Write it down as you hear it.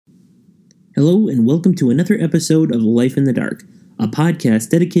Hello and welcome to another episode of Life in the Dark, a podcast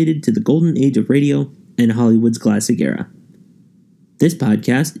dedicated to the golden age of radio and Hollywood's classic era. This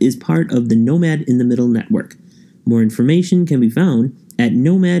podcast is part of the Nomad in the Middle network. More information can be found at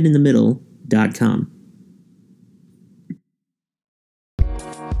nomadinthemiddle.com.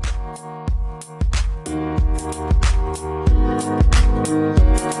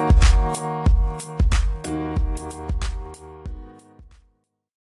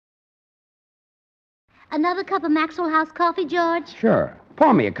 Another cup of Maxwell House coffee, George? Sure.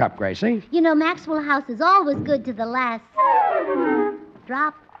 Pour me a cup, Gracie. You know, Maxwell House is always good to the last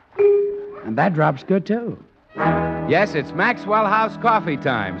drop. And that drop's good, too. Yes, it's Maxwell House Coffee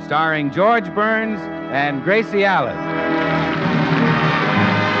Time, starring George Burns and Gracie Allen.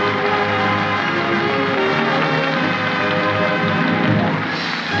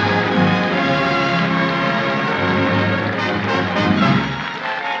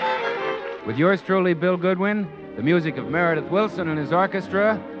 With yours truly, Bill Goodwin, the music of Meredith Wilson and his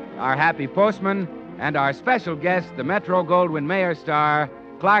orchestra, our happy postman, and our special guest, the Metro-Goldwyn-Mayer star,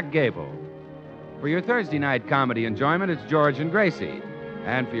 Clark Gable. For your Thursday night comedy enjoyment, it's George and Gracie.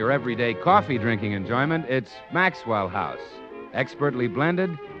 And for your everyday coffee-drinking enjoyment, it's Maxwell House, expertly blended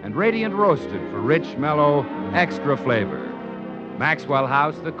and radiant roasted for rich, mellow, extra flavor. Maxwell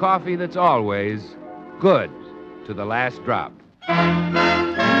House, the coffee that's always good to the last drop.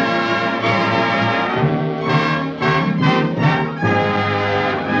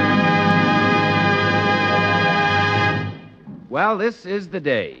 Well, this is the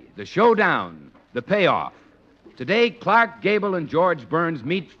day, the showdown, the payoff. Today, Clark Gable and George Burns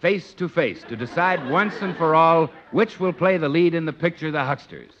meet face to face to decide once and for all which will play the lead in the picture The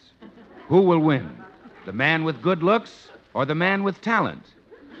Hucksters. Who will win? The man with good looks or the man with talent?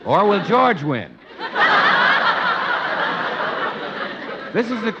 Or will George win? This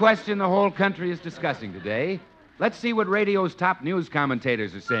is the question the whole country is discussing today. Let's see what radio's top news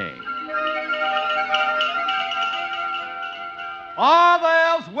commentators are saying.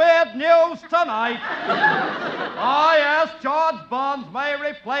 There's weird news tonight. Yes, George Burns may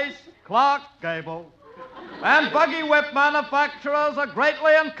replace Clark Gable. And buggy whip manufacturers are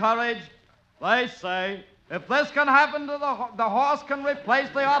greatly encouraged. They say, if this can happen to the horse can replace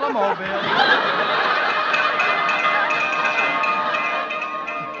the automobile.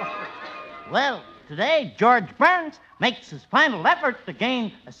 Well, today, George Burns makes his final effort to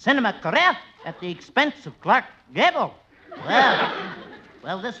gain a cinema career at the expense of Clark Gable.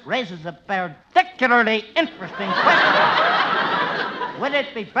 Well, this raises a particularly interesting question. Would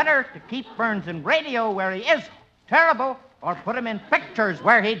it be better to keep Burns in radio where he is terrible or put him in pictures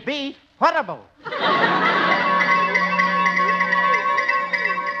where he'd be horrible?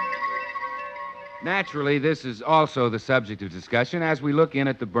 Naturally, this is also the subject of discussion as we look in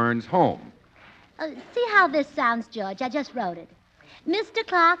at the Burns home. See how this sounds, George? I just wrote it. Mr.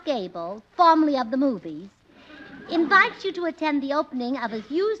 Clark Gable, formerly of the movies, invites you to attend the opening of his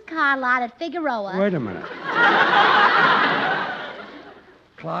used car lot at Figueroa. Wait a minute.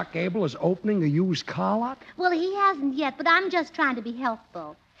 Clark Gable is opening a used car lot? Well, he hasn't yet, but I'm just trying to be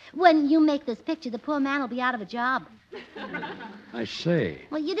helpful. When you make this picture, the poor man will be out of a job. I see.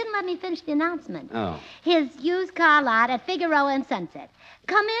 Well, you didn't let me finish the announcement. Oh. His used car lot at Figueroa and Sunset.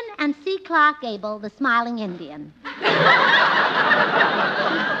 Come in and see Clark Gable, the smiling Indian.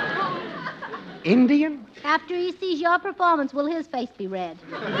 Indian? After he sees your performance, will his face be red?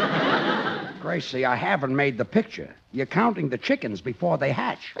 Gracie, I haven't made the picture. You're counting the chickens before they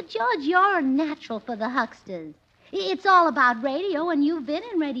hatch. But, George, you're a natural for the Hucksters. It's all about radio, and you've been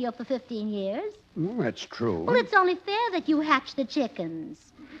in radio for 15 years. That's true. Well, it's only fair that you hatch the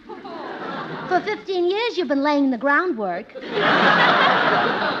chickens. For 15 years, you've been laying the groundwork.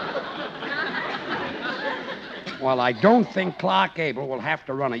 Well, I don't think Clark Gable will have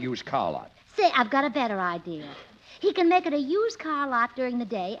to run a used car lot. Say, I've got a better idea. He can make it a used car lot during the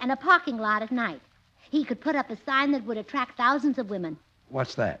day and a parking lot at night. He could put up a sign that would attract thousands of women.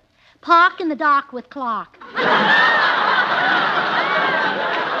 What's that? Park in the dark with Clark.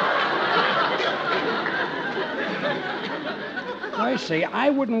 Gracie, I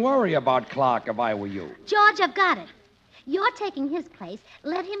wouldn't worry about Clark if I were you. George, I've got it. You're taking his place.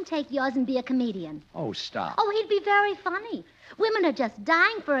 Let him take yours and be a comedian. Oh, stop. Oh, he'd be very funny. Women are just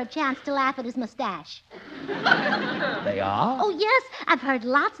dying for a chance to laugh at his mustache. They are? Oh, yes. I've heard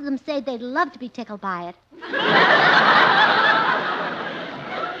lots of them say they'd love to be tickled by it.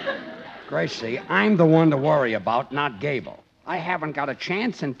 Gracie, I'm the one to worry about, not Gable. I haven't got a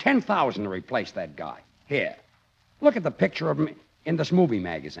chance in 10,000 to replace that guy. Here, look at the picture of me in this movie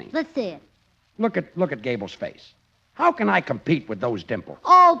magazine. Let's see it. Look at Gable's face. How can I compete with those dimples?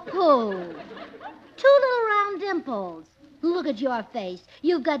 Oh, pooh. 2 little round dimples. Look at your face.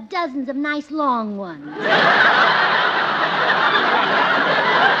 You've got dozens of nice long ones.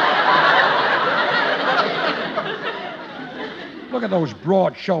 Look at those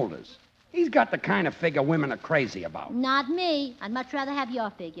broad shoulders. He's got the kind of figure women are crazy about. Not me. I'd much rather have your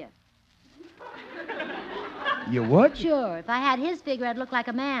figure. You would? Sure. If I had his figure, I'd look like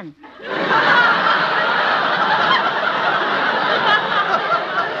a man.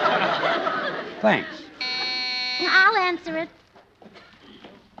 Thanks. I'll answer it.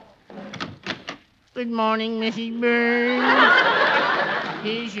 Good morning, Mrs. Burns.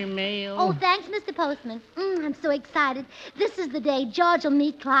 Here's your mail. Oh, thanks, Mr. Postman. I'm so excited. This is the day George will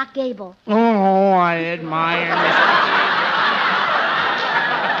meet Clark Gable. Oh, I admire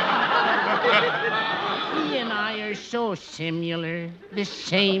Mr. He and I are so similar. The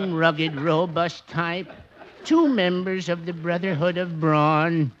same rugged, robust type. 2 members of the Brotherhood of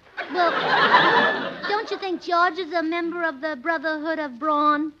Brawn. Well, don't you think George is a member of the Brotherhood of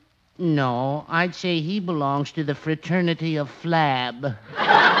Brawn? No, I'd say he belongs to the Fraternity of Flab.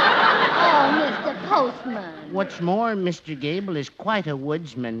 Oh, Mr. Postman. What's more, Mr. Gable is quite a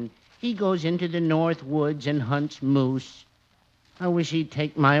woodsman. He goes into the North Woods and hunts moose. I wish he'd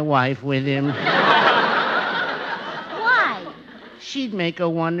take my wife with him. Why? She'd make a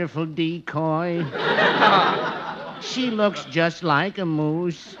wonderful decoy. She looks just like a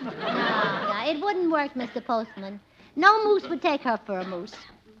moose. No, it wouldn't work, Mr. Postman. No moose would take her for a moose.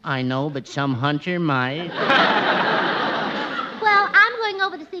 I know, but some hunter might. Well, I'm going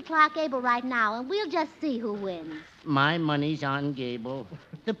over to see Clark Gable right now, and we'll just see who wins. My money's on Gable.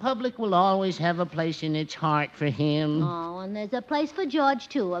 The public will always have a place in its heart for him. Oh, and there's a place for George,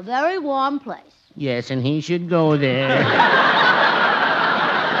 too, a very warm place. Yes, and he should go there.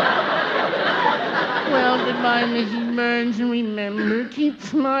 Well, goodbye, Mrs. Burns, and remember, keep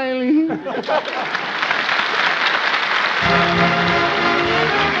smiling.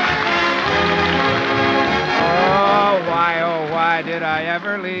 Oh, why did I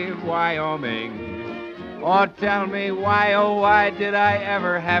ever leave Wyoming? Oh, tell me why did I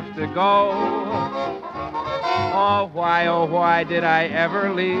ever have to go? Oh, why did I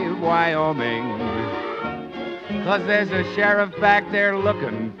ever leave Wyoming? 'Cause there's a sheriff back there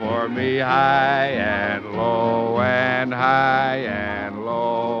looking for me high and low and high and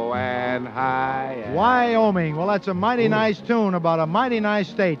low and high. Wyoming. Well, that's a mighty nice tune about a mighty nice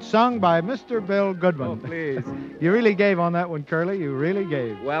state, sung by Mr. Bill Goodwin. Oh, please. You really gave on that one, Curly. You really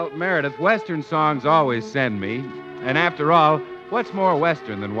gave. Well, Meredith, Western songs always send me. And after all, what's more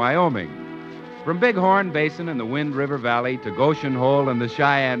Western than Wyoming? From Bighorn Basin and the Wind River Valley to Goshen Hole and the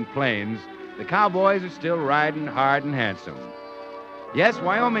Cheyenne Plains, the cowboys are still riding hard and handsome. Yes,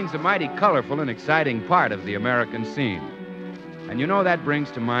 Wyoming's a mighty colorful and exciting part of the American scene. And you know that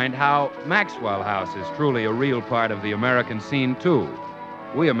brings to mind how Maxwell House is truly a real part of the American scene, too.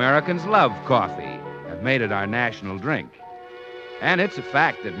 We Americans love coffee, have made it our national drink. And it's a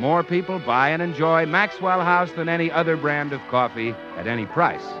fact that more people buy and enjoy Maxwell House than any other brand of coffee at any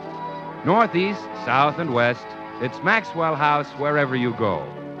price. Northeast, south, and west, it's Maxwell House wherever you go.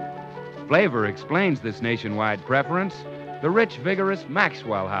 Flavor explains this nationwide preference, the rich, vigorous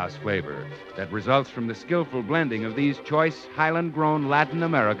Maxwell House flavor that results from the skillful blending of these choice Highland-grown Latin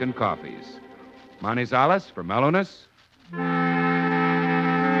American coffees. Manizales for mellowness.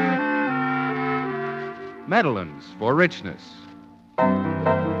 Medellins for richness.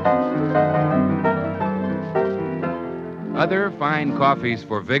 Other fine coffees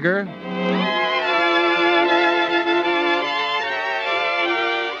for vigor.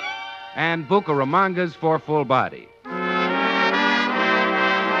 And Bucaramangas for full body.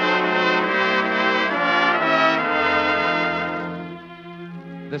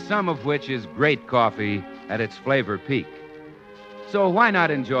 The sum of which is great coffee at its flavor peak. So why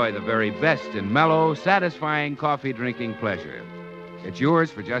not enjoy the very best in mellow, satisfying coffee drinking pleasure? It's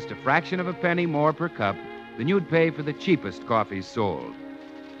yours for just a fraction of a penny more per cup than you'd pay for the cheapest coffees sold.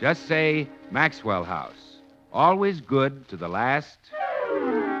 Just say Maxwell House. Always good to the last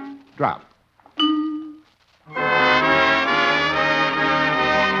drop.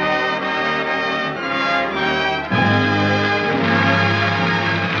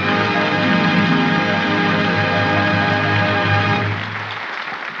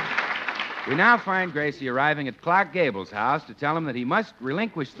 We now find Gracie arriving at Clark Gable's house to tell him that he must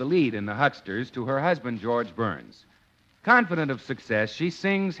relinquish the lead in the Hucksters to her husband, George Burns. Confident of success, she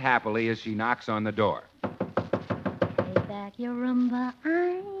sings happily as she knocks on the door. Take back your rumba,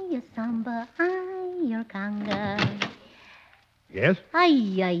 your samba, your conga. Yes?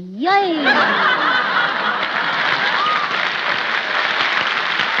 Ay, ay, ay.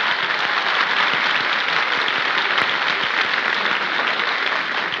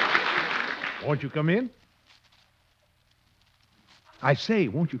 Won't you come in? I say,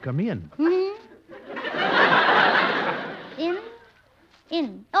 won't you come in?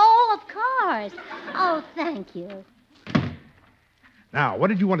 In. Oh, of course. Oh, thank you. Now, what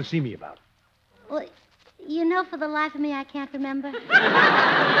did you want to see me about? Well, you know, for the life of me, I can't remember. Oh,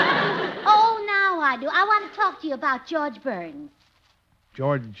 now I do. I want to talk to you about George Burns.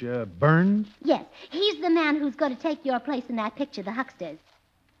 George Burns? Yes, he's the man who's going to take your place in that picture, The Hucksters.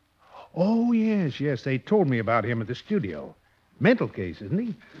 Oh, yes. They told me about him at the studio. Mental case, isn't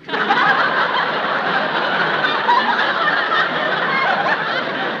he?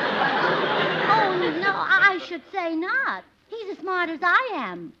 I should say not. He's as smart as I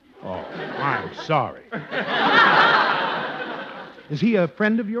am. Oh, I'm sorry. Is he a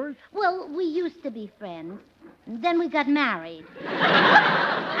friend of yours? Well, we used to be friends. Then we got married.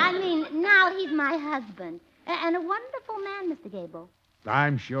 I mean, now he's my husband. And a wonderful man, Mr. Gable.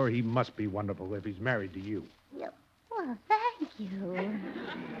 I'm sure he must be wonderful if he's married to you. Yeah, well, thank you.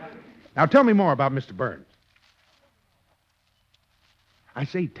 Now, tell me more about Mr. Burns. I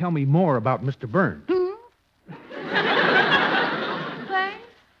say, tell me more about Mr. Burns. Burns?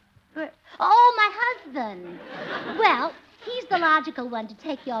 Oh, my husband. Well, he's the logical one to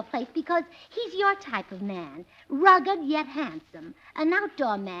take your place because he's your type of man. Rugged yet handsome. An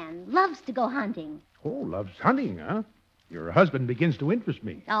outdoor man. Loves to go hunting. Oh, loves hunting, huh? Your husband begins to interest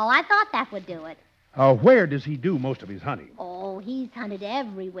me. Oh, I thought that would do it. Where does he do most of his hunting? Oh, he's hunted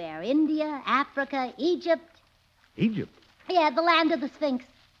everywhere. India, Africa, Egypt. Egypt? Yeah, the land of the Sphinx.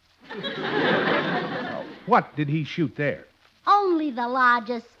 What did he shoot there? Only the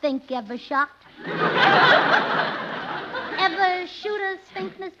largest Sphinx ever shot. Ever shoot a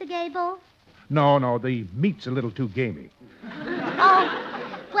Sphinx, Mr. Gable? No, the meat's a little too gamey. Oh,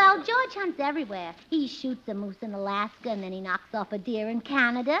 well, George hunts everywhere. He shoots a moose in Alaska, and then he knocks off a deer in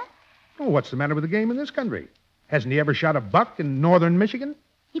Canada. Oh, what's the matter with the game in this country? Hasn't he ever shot a buck in northern Michigan?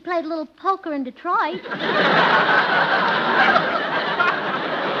 He played a little poker in Detroit.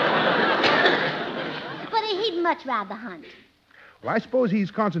 But he'd much rather hunt. Well, I suppose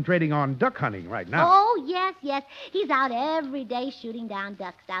he's concentrating on duck hunting right now. Oh, yes. He's out every day shooting down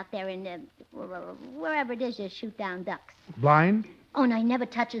ducks out there in wherever it is you shoot down ducks. Blind? Oh, no, he never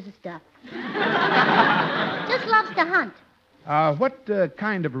touches the stuff. Just loves to hunt. What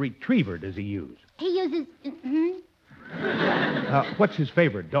kind of retriever does he use? He uses... What's his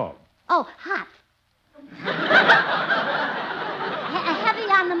favorite dog? Oh, hot.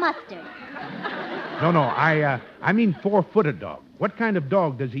 Heavy on the mustard. No, I mean four-footed dog. What kind of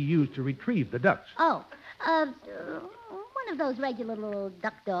dog does he use to retrieve the ducks? Oh, one of those regular little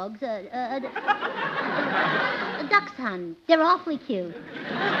duck dogs. A dachshund. They're awfully cute.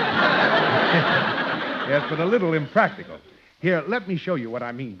 Yes, but a little impractical. Here, let me show you what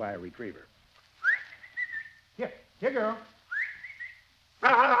I mean by a retriever. Here, girl.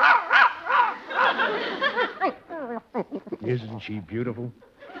 Isn't she beautiful?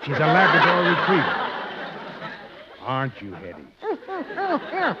 She's a Labrador retriever. Aren't you, Hetty?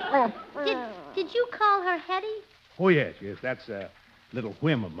 Did you call her Hetty? Oh, yes, that's a little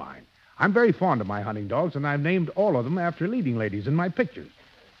whim of mine. I'm very fond of my hunting dogs, and I've named all of them after leading ladies in my pictures.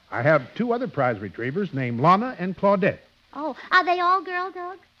 I have two other prize retrievers named Lana and Claudette. Oh, are they all girl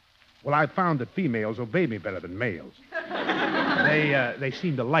dogs? Well, I've found that females obey me better than males. They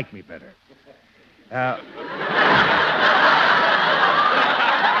seem to like me better.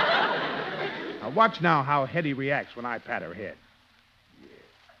 Now watch now how Hetty reacts when I pat her head.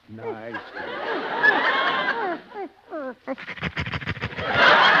 Yeah. Nice.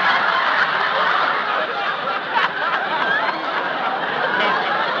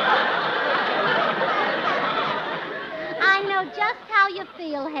 I know just how you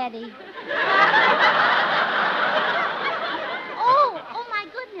feel, Hetty. Oh, my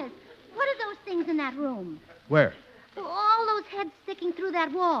goodness. What are those things in that room? Where? All those heads sticking through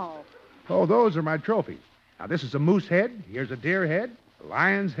that wall. Oh, those are my trophies. Now, this is a moose head. Here's a deer head, a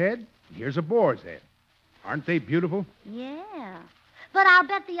lion's head. Here's a boar's head. Aren't they beautiful? Yeah. But I'll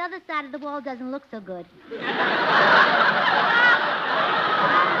bet the other side of the wall doesn't look so good. Well,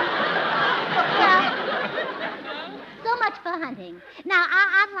 so much for hunting. Now,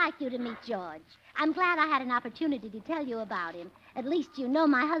 I'd like you to meet George. I'm glad I had an opportunity to tell you about him. At least you know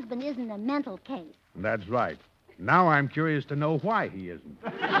my husband isn't a mental case. That's right. Now I'm curious to know why he isn't.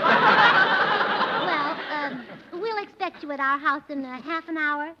 Well, we'll expect you at our house in half an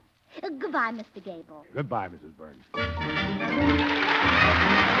hour. Goodbye, Mr. Gable. Goodbye, Mrs. Burns.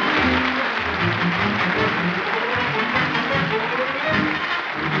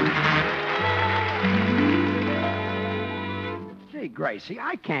 Say, Gracie,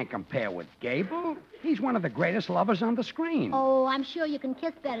 I can't compare with Gable. He's one of the greatest lovers on the screen. Oh, I'm sure you can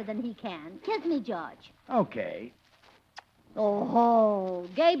kiss better than he can. Kiss me, George. Okay. Oh,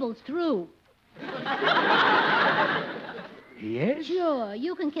 Gable's through. He is? Sure,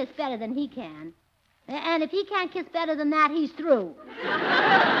 you can kiss better than he can. And if he can't kiss better than that, he's through.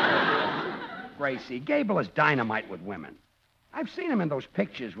 Gracie, Gable is dynamite with women. I've seen him in those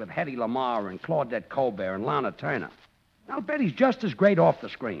pictures with Hedy Lamarr and Claudette Colbert and Lana Turner. I'll bet he's just as great off the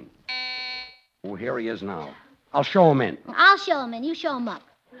screen. Oh, here he is now. I'll show him in. I'll show him in. You show him up.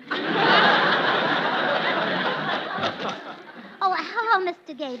 Oh, hello,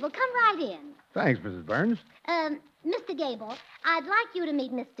 Mr. Gable. Come right in. Thanks, Mrs. Burns. Mr. Gable, I'd like you to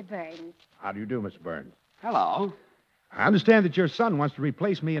meet Mr. Burns. How do you do, Mr. Burns? Hello. I understand that your son wants to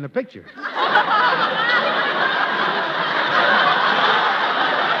replace me in a picture.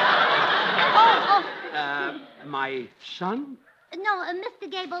 My son? No, Mr.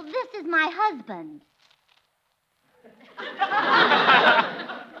 Gable, this is my husband.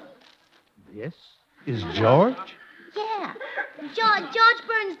 This is George? Yeah. George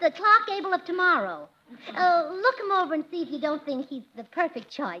Burns, the Clark Gable of tomorrow. Look him over and see if you don't think he's the perfect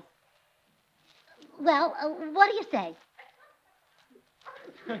choice. Well, what do you say?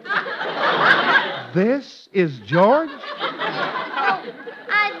 This is George? Oh,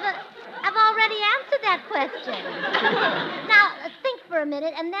 I've already answered that question. Now, think for a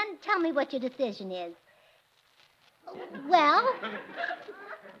minute and then tell me what your decision is. Well?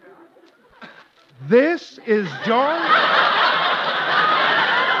 This is George?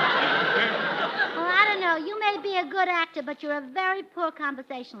 Well, I don't know. You may be a good actor, but you're a very poor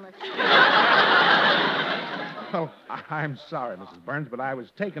conversationalist. Well, I'm sorry, Mrs. Burns, but I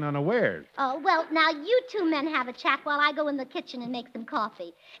was taken unawares. Oh, well, now you two men have a chat while I go in the kitchen and make some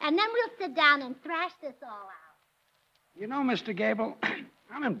coffee. And then we'll sit down and thrash this all out. You know, Mr. Gable,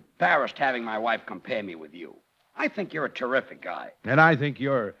 I'm embarrassed having my wife compare me with you. I think you're a terrific guy. And I think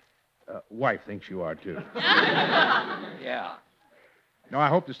your wife thinks you are, too. Yeah. No, I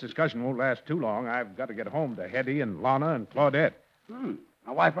hope this discussion won't last too long. I've got to get home to Hetty and Lana and Claudette.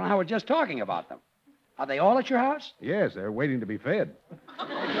 My wife and I were just talking about them. Are they all at your house? Yes, they're waiting to be fed.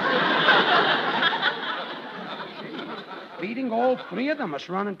 Feeding all three of them must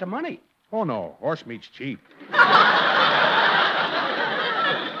run into money. Oh, no. Horse meat's cheap.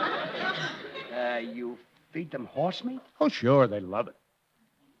 You feed them horse meat? Oh, sure. They love it.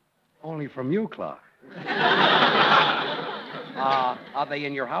 Only from you, Clark. Are they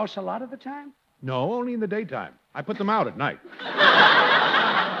in your house a lot of the time? No, only in the daytime. I put them out at night.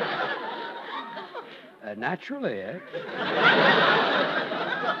 Naturally, eh?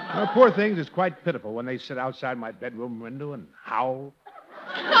 Well, poor things, it's quite pitiful when they sit outside my bedroom window and howl.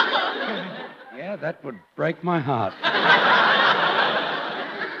 Yeah, that would break my heart.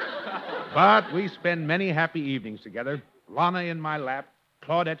 But we spend many happy evenings together. Lana in my lap,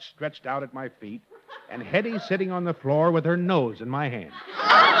 Claudette stretched out at my feet, and Hetty sitting on the floor with her nose in my hand.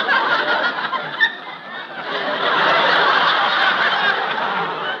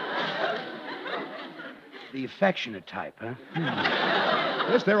 The affectionate type, huh?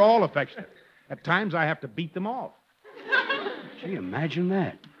 Yes, they're all affectionate. At times, I have to beat them off. Gee, imagine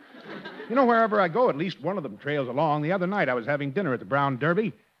that. You know, wherever I go, at least one of them trails along. The other night, I was having dinner at the Brown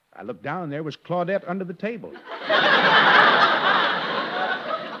Derby. I looked down, and there was Claudette under the table.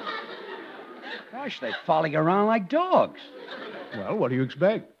 Gosh, they follow you around like dogs. Well, what do you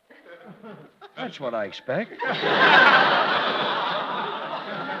expect? That's what I expect.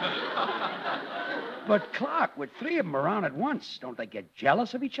 But, Clark, with three of them around at once, don't they get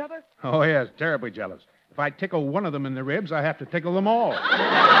jealous of each other? Oh, yes, terribly jealous. If I tickle one of them in the ribs, I have to tickle them all.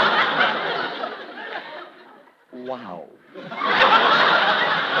 Wow.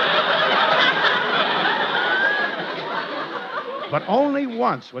 But only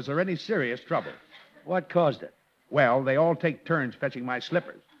once was there any serious trouble. What caused it? Well, they all take turns fetching my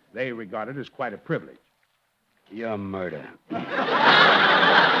slippers. They regard it as quite a privilege. You're murder.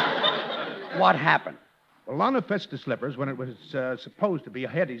 What happened? Well, Lana fetched the slippers when it was supposed to be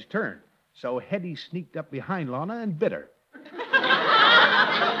Hetty's turn. So Hetty sneaked up behind Lana and bit her.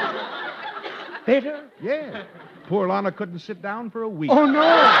 Bit her? Yeah. Poor Lana couldn't sit down for a week. Oh,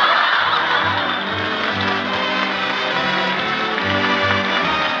 no!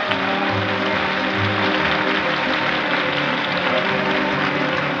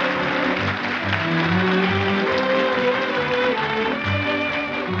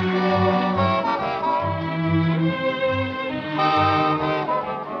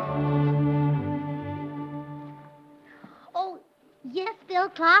 Yes, Bill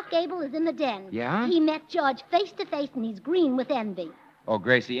Clark, Clark Gable is in the den. Yeah? He met George face to face, and he's green with envy. Oh,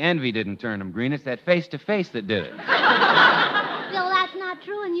 Gracie, envy didn't turn him green. It's that face-to-face that did it. Bill, that's not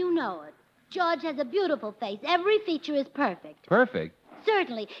true, and you know it. George has a beautiful face. Every feature is perfect. Perfect.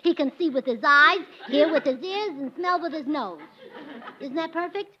 Certainly. He can see with his eyes, hear with his ears, and smell with his nose. Isn't that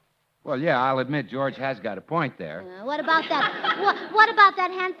perfect? Well, yeah, I'll admit George has got a point there. What about that? What about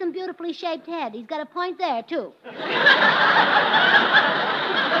that handsome, beautifully shaped head? He's got a point there, too.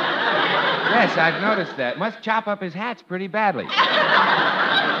 Yes, I've noticed that. Must chop up his hats pretty badly.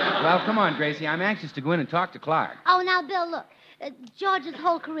 Well, come on, Gracie. I'm anxious to go in and talk to Clark. Oh, now, Bill, look. George's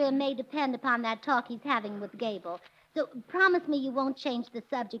whole career may depend upon that talk he's having with Gable. So promise me you won't change the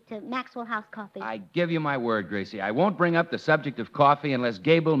subject to Maxwell House coffee. I give you my word, Gracie. I won't bring up the subject of coffee unless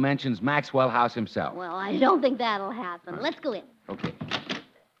Gable mentions Maxwell House himself. Well, I don't think that'll happen. Let's go in. Okay.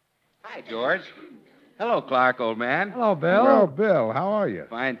 Hi, George. Hello, Clark, old man. Hello, Bill. Well, Bill, how are you?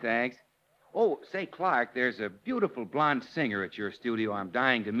 Fine, thanks. Oh, say, Clark, there's a beautiful blonde singer at your studio I'm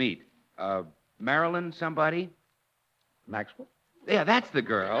dying to meet. Marilyn somebody? Maxwell? Yeah, that's the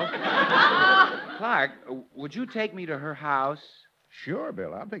girl. Clark, would you take me to her house? Sure,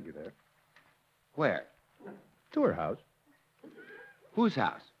 Bill. I'll take you there. Where? To her house. Whose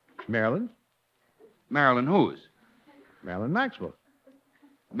house? Marilyn's? Marilyn whose? Marilyn Maxwell.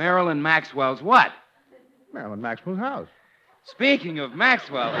 Marilyn Maxwell's what? Marilyn Maxwell's house. Speaking of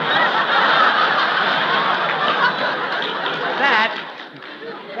Maxwell,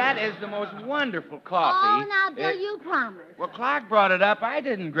 that is the most wonderful coffee. Oh, now, Bill, you promised. Well, Clark brought it up. I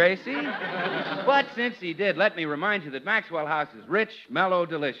didn't, Gracie. But since he did, let me remind you that Maxwell House is rich, mellow,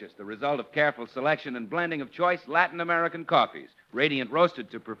 delicious, the result of careful selection and blending of choice Latin American coffees, radiant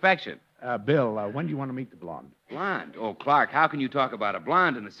roasted to perfection. Bill, when do you want to meet the blonde? Blonde? Oh, Clark, how can you talk about a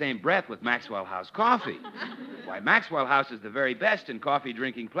blonde in the same breath with Maxwell House coffee? Why, Maxwell House is the very best in coffee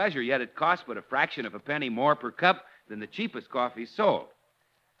drinking pleasure, yet it costs but a fraction of a penny more per cup than the cheapest coffee sold.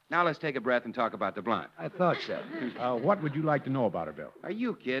 Now let's take a breath and talk about the blonde. I thought so. What would you like to know about her, Bill? Are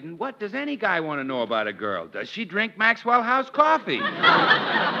you kidding? What does any guy want to know about a girl? Does she drink Maxwell House coffee?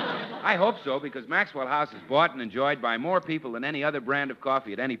 I hope so, because Maxwell House is bought and enjoyed by more people than any other brand of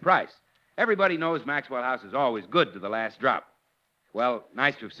coffee at any price. Everybody knows Maxwell House is always good to the last drop. Well,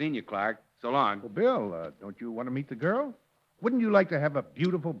 nice to have seen you, Clark. So long. Well, Bill, don't you want to meet the girl? Wouldn't you like to have a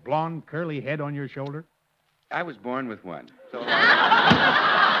beautiful, blonde, curly head on your shoulder? I was born with one. So long.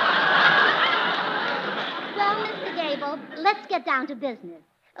 Well, Mr. Gable, let's get down to business.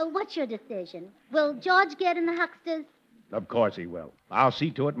 What's your decision? Will George get in the hucksters? Of course he will. I'll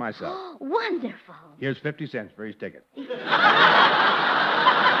see to it myself. Wonderful. Here's 50 cents for his ticket. Now,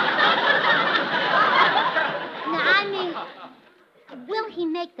 I mean, will he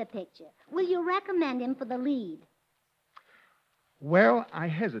make the picture? Will you recommend him for the lead? Well, I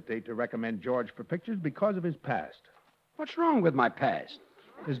hesitate to recommend George for pictures because of his past. What's wrong with my past?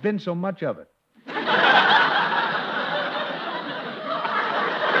 There's been so much of it.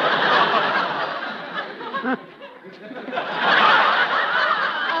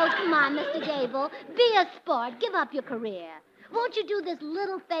 Oh, come on, Mr. Gable. Be a sport. Give up your career. Won't you do this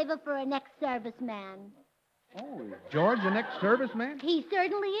little favor for an ex-serviceman? Oh, is George an ex-serviceman? He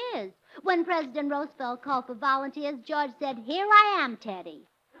certainly is. When President Roosevelt called for volunteers, George said, "Here I am, Teddy."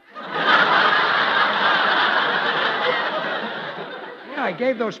 Yeah, I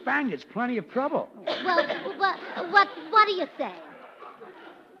gave those Spaniards plenty of trouble. Well, what do you say?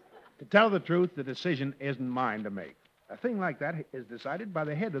 To tell the truth, the decision isn't mine to make. A thing like that is decided by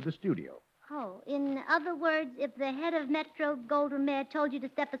the head of the studio. Oh, in other words, if the head of Metro Goldwyn Mayer told you to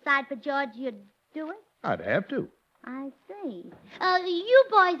step aside for George, you'd do it? I'd have to. I see. You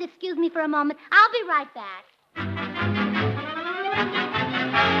boys excuse me for a moment. I'll be right back.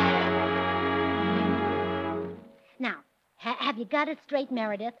 Now, have you got it straight,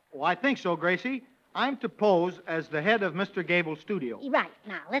 Meredith? Oh, I think so, Gracie. I'm to pose as the head of Mr. Gable's studio. Right.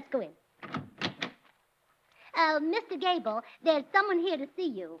 Now, let's go in. Mr. Gable, there's someone here to see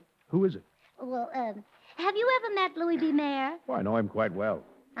you. Who is it? Well, have you ever met Louis B. Mayer? Oh, I know him quite well.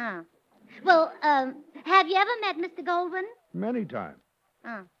 Oh. Well, have you ever met Mr. Goldwyn? Many times.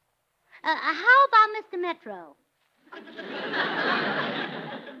 Oh. How about Mr. Metro?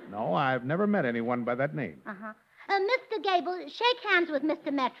 No, I've never met anyone by that name. Uh-huh. Mr. Gable, shake hands with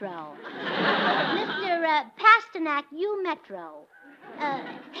Mr. Metro. Mr. Pasternak, you Metro.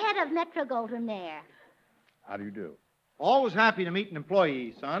 Head of Metro Goldwyn Mayer. How do you do? Always happy to meet an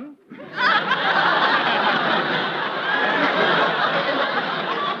employee, son.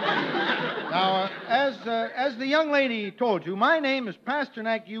 Now, as the young lady told you, my name is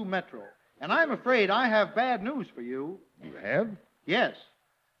Pasternak U. Metro, and I'm afraid I have bad news for you. You have? Yes.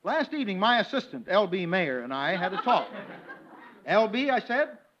 Last evening, my assistant, L.B. Mayer, and I had a talk. L.B., I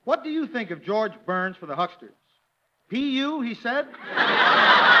said, what do you think of George Burns for the Hucksters? P.U., he said.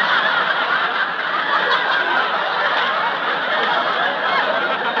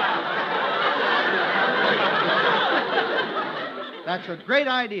 That's a great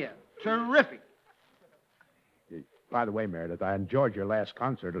idea. Terrific. By the way, Meredith, I enjoyed your last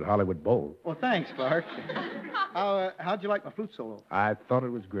concert at Hollywood Bowl. Well, thanks, Clark. How'd you like my flute solo? I thought it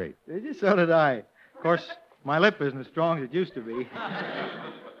was great. Did you? So did I. Of course, my lip isn't as strong as it used to be.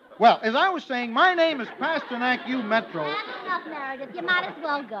 Well, as I was saying, my name is Pasternak U. Metro. That's enough, Meredith. You might as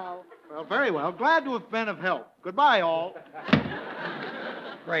well go. Well, very well. Glad to have been of help. Goodbye, all.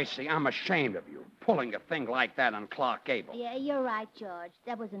 Gracie, I'm ashamed of you, pulling a thing like that on Clark Gable. Yeah, you're right, George.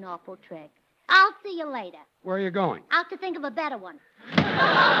 That was an awful trick. I'll see you later. Where are you going? Out to think of a better one.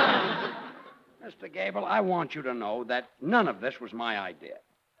 Mr. Gable, I want you to know that none of this was my idea.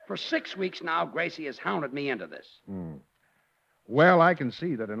 For 6 weeks now, Gracie has hounded me into this. Well, I can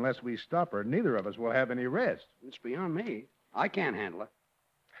see that unless we stop her, neither of us will have any rest. It's beyond me. I can't handle it.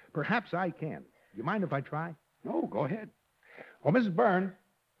 Perhaps I can. You mind if I try? No, go ahead. Oh, Mrs. Byrne,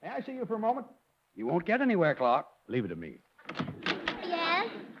 may I see you for a moment? You won't get anywhere, Clark. Leave it to me. Yes?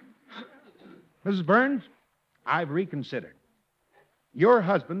 Mrs. Burns, I've reconsidered. Your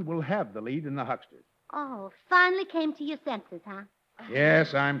husband will have the lead in the Hucksters. Oh, finally came to your senses, huh?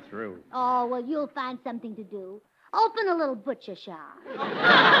 Yes, I'm through. Oh, well, you'll find something to do. Open a little butcher shop.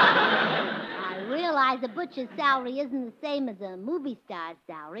 I realize a butcher's salary isn't the same as a movie star's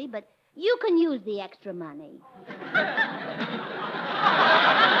salary, but you can use the extra money.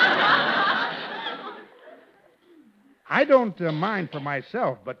 I don't mind for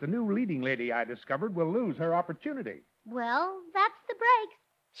myself, but the new leading lady I discovered will lose her opportunity. Well, that's the breaks.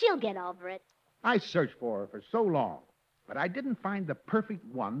 She'll get over it. I searched for her for so long, but I didn't find the perfect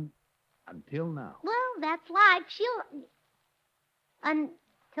one until now. Well, that's life.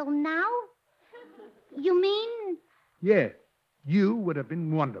 Until now? You mean? Yes, you would have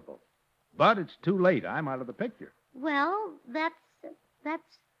been wonderful. But it's too late. I'm out of the picture. Well, that's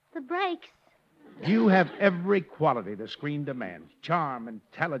the breaks. You have every quality the screen demands. Charm,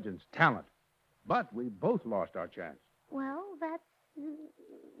 intelligence, talent. But we both lost our chance. Well,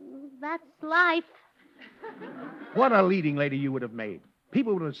 that's life. What a leading lady you would have made.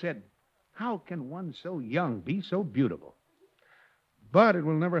 People would have said, how can one so young be so beautiful? But it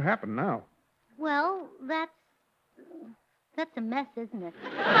will never happen now. Well, that's a mess, isn't it?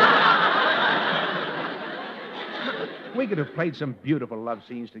 We could have played some beautiful love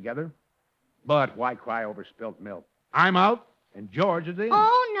scenes together. But why cry over spilt milk? I'm out, and George is in.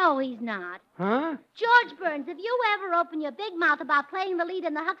 Oh, no, he's not. Huh? George Burns, if you ever open your big mouth about playing the lead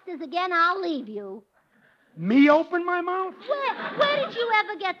in the Hucksters again, I'll leave you. Me open my mouth? Where did you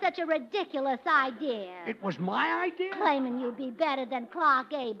ever get such a ridiculous idea? It was my idea? Claiming you'd be better than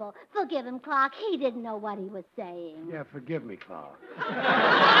Clark Gable. Forgive him, Clark. He didn't know what he was saying. Yeah, forgive me, Clark.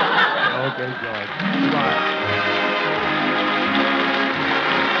 Okay, George. Goodbye.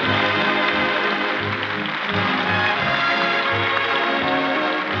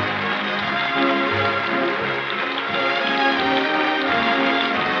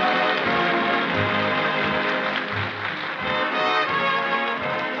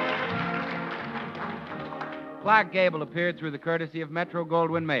 Clark Gable appeared through the courtesy of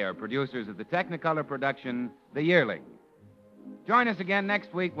Metro-Goldwyn-Mayer, producers of the Technicolor production, The Yearling. Join us again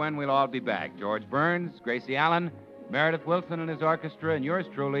next week when we'll all be back. George Burns, Gracie Allen, Meredith Wilson and his orchestra, and yours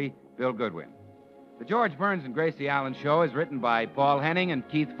truly, Bill Goodwin. The George Burns and Gracie Allen Show is written by Paul Henning and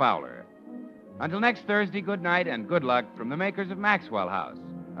Keith Fowler. Until next Thursday, good night and good luck from the makers of Maxwell House,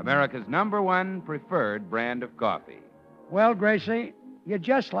 America's #1 preferred brand of coffee. Well, Gracie, you're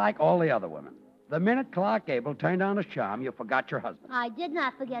just like all the other women. The minute Clark Gable turned on his charm, you forgot your husband. I did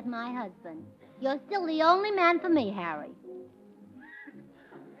not forget my husband. You're still the only man for me, Harry.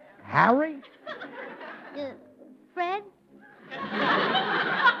 Harry? Fred?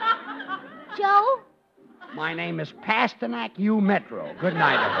 Joe? My name is Pasternak U. Metro. Good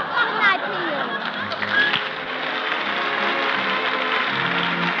night, everyone. Good night to you.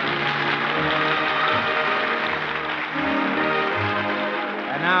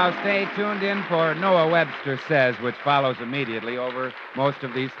 And now stay tuned in for Noah Webster Says, which follows immediately over most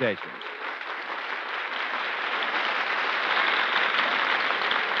of these stations.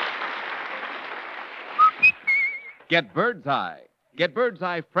 Get Bird's Eye. Get Bird's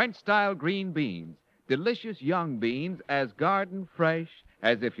Eye French-style green beans. Delicious young beans, as garden fresh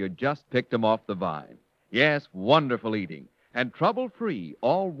as if you just picked them off the vine. Yes, wonderful eating. And trouble-free,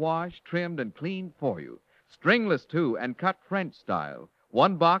 all washed, trimmed, and cleaned for you. Stringless, too, and cut French style.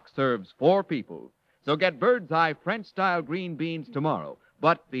 One box serves 4 people. So get Bird's Eye French-style green beans tomorrow.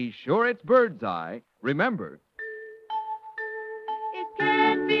 But be sure it's Bird's Eye. Remember, It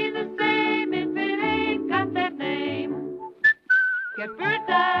can't be the same if it ain't got that name. Get Bird's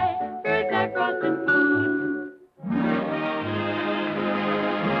Eye frosted food.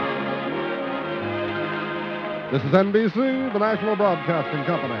 This is NBC, the National Broadcasting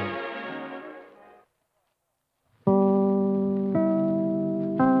Company.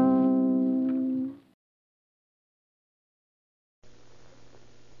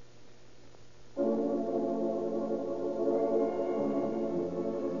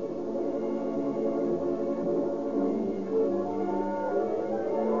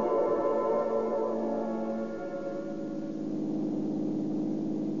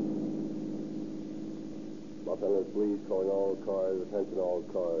 Los Angeles Police calling all cars, attention all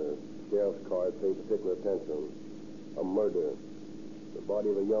cars. Sheriff's cars pay particular attention. A murder. The body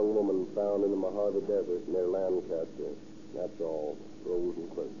of a young woman found in the Mojave Desert near Lancaster. That's all. Rose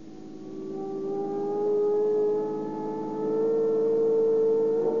and Clerk.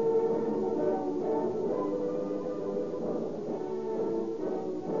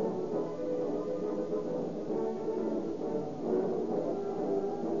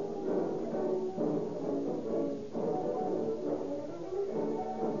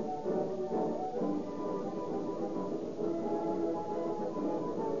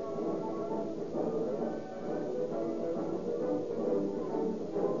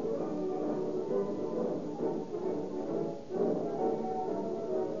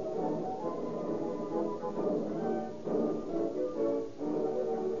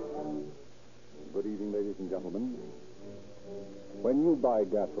 Good evening, ladies and gentlemen. When you buy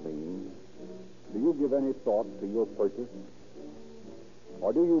gasoline, do you give any thought to your purchase?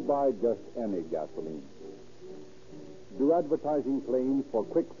 Or do you buy just any gasoline? Do advertising claims for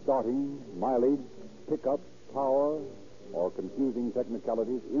quick starting, mileage, pickup, power, or confusing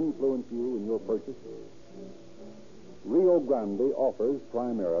technicalities influence you in your purchase? Rio Grande offers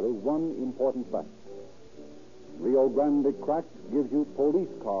primarily one important fact. Rio Grande Cracked gives you police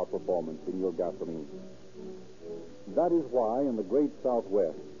car performance in your gasoline. That is why in the great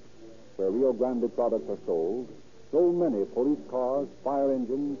Southwest, where Rio Grande products are sold, so many police cars, fire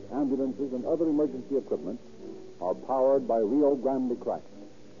engines, ambulances, and other emergency equipment are powered by Rio Grande Cracked.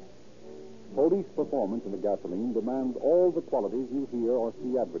 Police performance in the gasoline demands all the qualities you hear or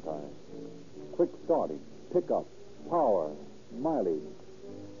see advertised. Quick starting, pickup, power, mileage,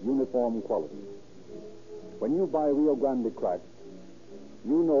 uniform quality. When you buy Rio Grande Cracked,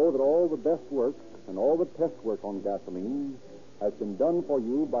 you know that all the best work and all the test work on gasoline has been done for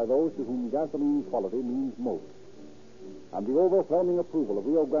you by those to whom gasoline quality means most. And the overwhelming approval of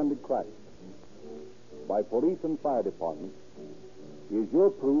Rio Grande Cracked by police and fire departments is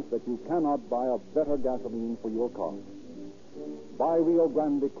your proof that you cannot buy a better gasoline for your car. Buy Rio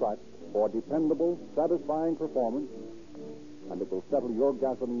Grande Cracked for dependable, satisfying performance, and it will settle your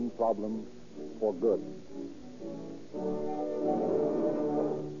gasoline problem for good.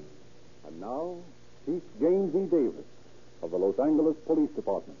 And now, Chief James E. Davis of the Los Angeles Police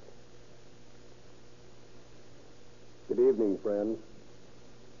Department. Good evening, friends.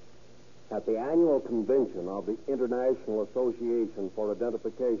 At the annual convention of the International Association for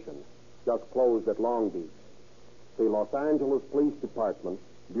Identification, just closed at Long Beach, the Los Angeles Police Department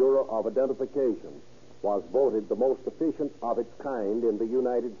Bureau of Identification was voted the most efficient of its kind in the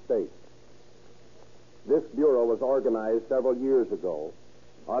United States. This bureau was organized several years ago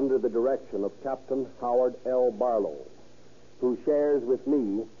under the direction of Captain Howard L. Barlow, who shares with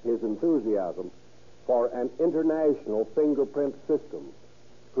me his enthusiasm for an international fingerprint system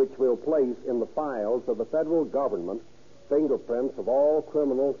which will place in the files of the federal government fingerprints of all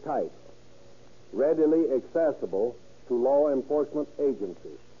criminal types, readily accessible to law enforcement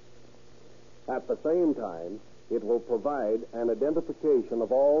agencies. At the same time, it will provide an identification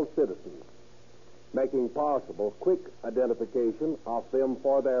of all citizens, making possible quick identification of them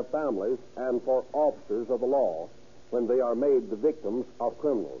for their families and for officers of the law when they are made the victims of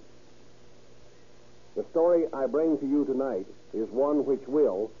criminals. The story I bring to you tonight is one which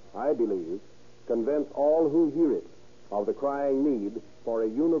will, I believe, convince all who hear it of the crying need for a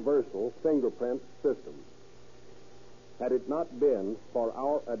universal fingerprint system. Had it not been for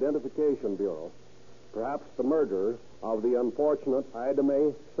our Identification Bureau, perhaps the murderer of the unfortunate Ida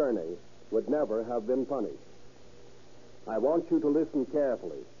Mae Cerny would never have been punished. I want you to listen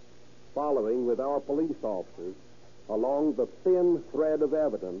carefully, following with our police officers along the thin thread of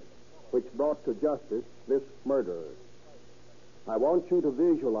evidence which brought to justice this murderer. I want you to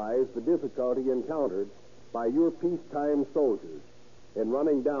visualize the difficulty encountered by your peacetime soldiers in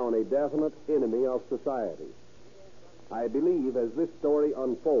running down a definite enemy of society. I believe as this story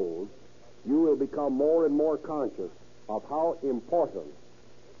unfolds, you will become more and more conscious of how important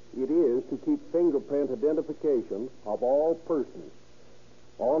it is to keep fingerprint identification of all persons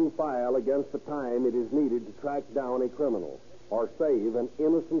on file against the time it is needed to track down a criminal or save an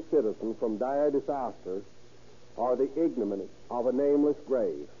innocent citizen from dire disaster or the ignominy of a nameless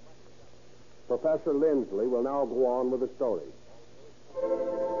grave. Professor Lindsley will now go on with the story.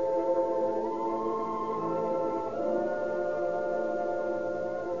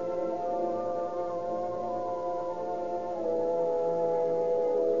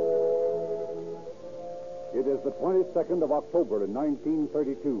 It is the 22nd of October in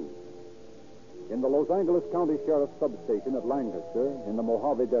 1932. In the Los Angeles County Sheriff's Substation at Lancaster, in the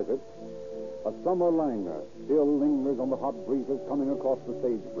Mojave Desert, a summer languor still lingers on the hot breezes coming across the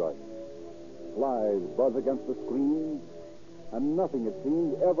sagebrush. Flies buzz against the screen, and nothing, it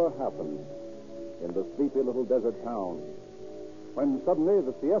seems, ever happens in the sleepy little desert town. When suddenly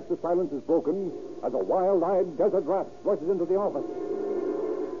the siesta silence is broken as a wild-eyed desert rat rushes into the office.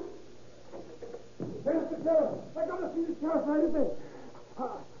 There's the sheriff. I gotta see the sheriff right away.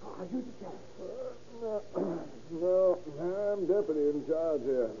 Are you the sheriff? No, I'm deputy in charge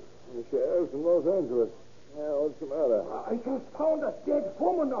here. The sheriff's in Los Angeles. Yeah, what's the matter? I just found a dead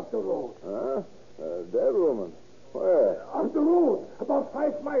woman up the road. Huh? A dead woman? Where? On the road, about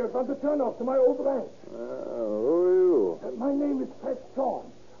 5 miles on the turnoff to my old ranch. Who are you? My name is Fred Shaw.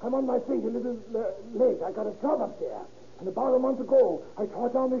 I'm on my feet a little late. I got a job up there. And about a month ago, I tore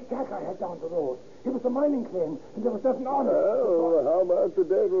down the shack I had down the road. It was a mining claim, and there was nothing on it. Well, how about the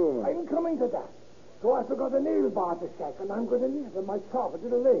dead woman? I'm coming to that. So I forgot a nail bar at the shack, and I'm going to leave it in my shop a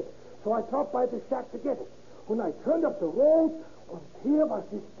little late. So I stopped by the shack to get it. When I turned up the road, here was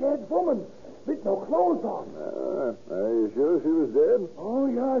this dead woman with no clothes on. Are you sure she was dead? Oh,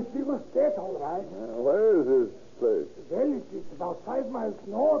 yeah, she was dead, all right. Where is this place? Well, it's about 5 miles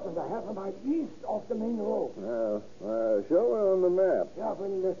north and a half a mile east off the main road. Show me on the map. Yeah,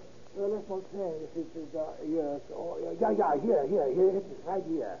 let's not say this is, yes. Oh, yeah, here, it is right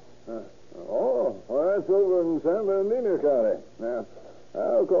here. Well, that's over in San Bernardino County. Now,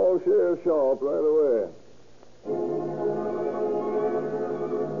 I'll call Sheriff Shaw up right away.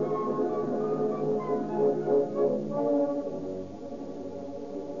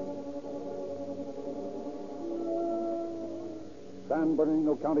 San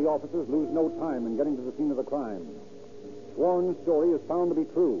Bernardino County officers lose no time in getting to the scene of the crime. Sworn's story is found to be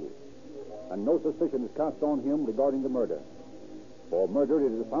true, and no suspicion is cast on him regarding the murder. For murder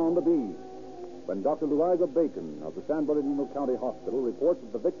it is found to be when Dr. Louisa Bacon of the San Bernardino County Hospital reports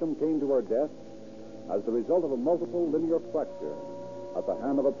that the victim came to her death as the result of a multiple linear fracture at the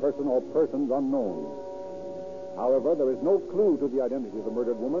hand of a person or persons unknown. However, there is no clue to the identity of the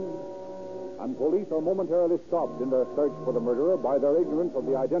murdered woman, and police are momentarily stopped in their search for the murderer by their ignorance of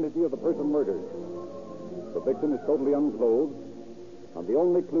the identity of the person murdered. The victim is totally unclothed, and the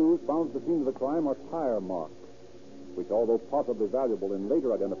only clues found at the scene of the crime are tire marks, which, although possibly valuable in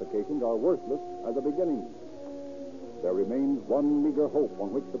later identifications, are worthless as a beginning. There remains one meager hope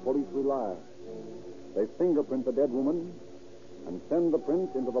on which the police rely. They fingerprint the dead woman and send the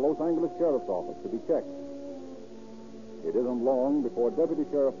print into the Los Angeles Sheriff's Office to be checked. It isn't long before Deputy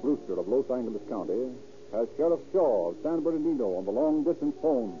Sheriff Brewster of Los Angeles County has Sheriff Shaw of San Bernardino on the long-distance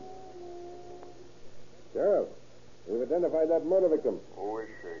phone. Sheriff, we've identified that murder victim. Who is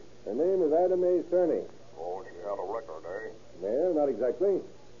she? Her name is Ida Mae Cerny. Oh, she had a record, eh? Well, not exactly.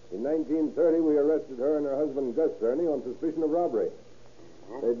 In 1930, we arrested her and her husband, Gus Cerny, on suspicion of robbery.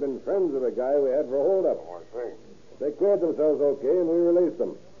 Mm-hmm. They'd been friends of a guy we had for a holdup. Oh, I see. They cleared themselves okay, and we released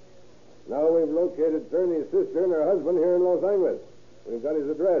them. Now we've located Cerny's sister and her husband here in Los Angeles. We've got his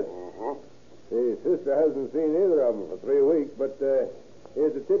address. Mm-hmm. The sister hasn't seen either of them for 3 weeks, but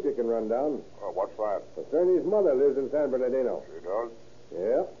here's a tip you can run down. What's that? Cerny's mother lives in San Bernardino. She does?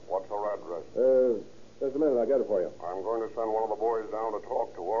 Yeah. What's her address? Just a minute, I'll get it for you. I'm going to send one of the boys down to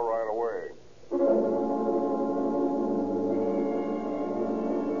talk to her right away.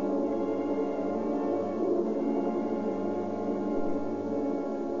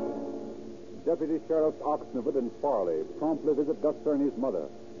 Deputy Sheriffs Oxnard and Farley promptly visit Gus Cerny's mother.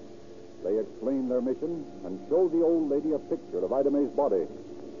 They explain their mission and show the old lady a picture of Ida Mae's body.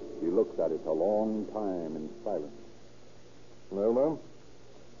 She looks at it a long time in silence. Well, Mom?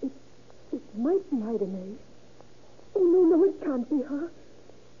 It might be Ida Mae. Oh, no, it can't be her.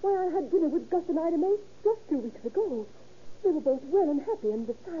 Why, I had dinner with Gus and Ida Mae just 2 weeks ago. They were both well and happy, and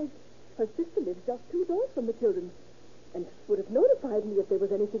besides, her sister lives just 2 doors from the children, and would have notified me if there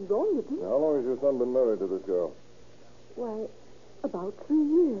was anything wrong with them. How long has your son been married to this girl? Why, About 3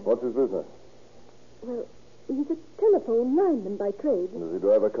 years. What's his business? Well, he's a telephone lineman by trade. Does he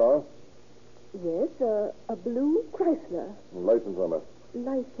drive a car? Yes, a blue Chrysler. License number?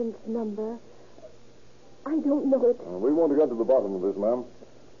 License number. I don't know it. We want to get to the bottom of this, ma'am.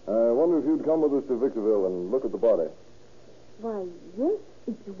 I wonder if you'd come with us to Victorville and look at the body. Why, yes,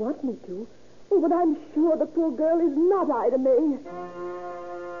 if you want me to. Oh, but I'm sure the poor girl is not Ida May.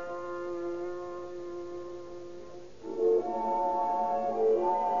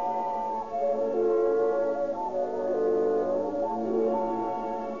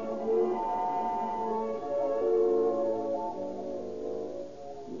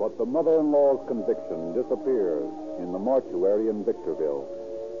 But the mother-in-law's conviction disappears in the mortuary in Victorville.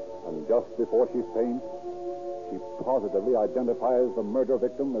 And just before she faints, she positively identifies the murder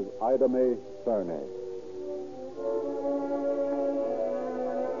victim as Ida May Cerny.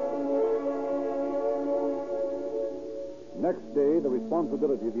 Next day, the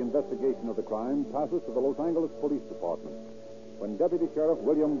responsibility of the investigation of the crime passes to the Los Angeles Police Department, when Deputy Sheriff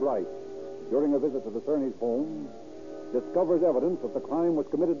William Bright, during a visit to the Cerny's home, discovers evidence that the crime was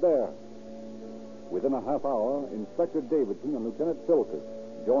committed there. Within a half hour, Inspector Davidson and Lieutenant Silkus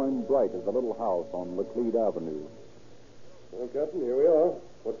joined Bright at the little house on Laclede Avenue. Well, Captain, here we are.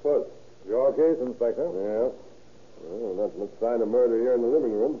 What's first? Your case, Inspector? Yeah. Well, not much sign of murder here in the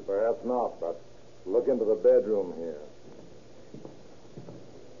living room. Perhaps not, but look into the bedroom here.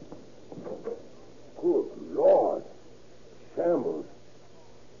 Good Lord. Shambles.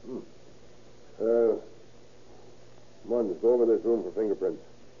 Come on, let's go over this room for fingerprints.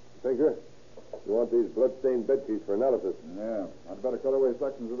 Tinker, you want these blood-stained bed sheets for analysis? Yeah. I'd better cut away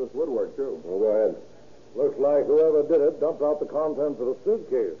sections of this woodwork, too. Well, go ahead. Looks like whoever did it dumped out the contents of the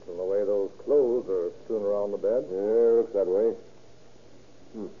suitcase from the way those clothes are strewn around the bed. Yeah, looks that way.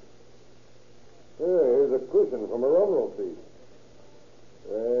 Here's a cushion from a rumble seat.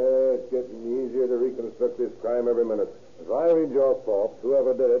 It's getting easier to reconstruct this crime every minute. As I read your thoughts,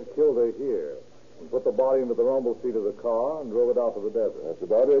 whoever did it killed her here and put the body into the rumble seat of the car and drove it out to the desert. That's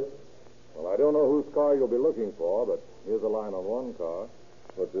about it. Well, I don't know whose car you'll be looking for, but here's a line on one car.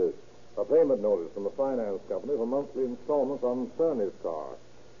 What's this? A payment notice from the finance company for monthly installments on Cerny's car.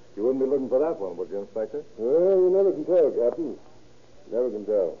 You wouldn't be looking for that one, would you, Inspector? Well, you never can tell, Captain. Never can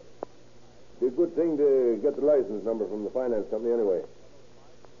tell. Be a good thing to get the license number from the finance company anyway.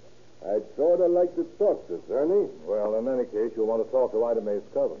 I'd sort of like to talk to Cerny. Well, in any case, you'll want to talk to Ida May's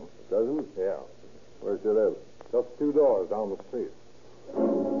cousin. Cousin? Yeah. Where she live? Just 2 doors down the street.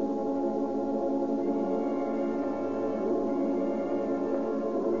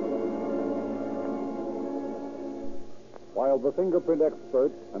 While the fingerprint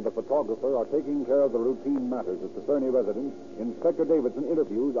expert and the photographer are taking care of the routine matters at the Cerny residence, Inspector Davidson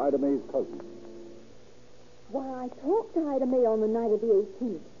interviews Ida May's cousin. Why, I talked to Ida May on the night of the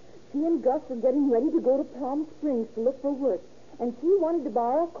 18th. She and Gus were getting ready to go to Palm Springs to look for work, and she wanted to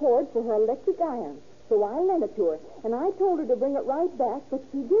borrow a cord for her electric iron. So I lent it to her, and I told her to bring it right back, but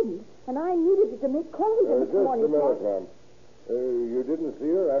she didn't. And I needed it to make coffee this Just morning. a minute, ma'am. You didn't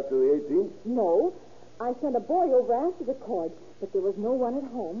see her after the 18th? No. I sent a boy over after the cord, but there was no one at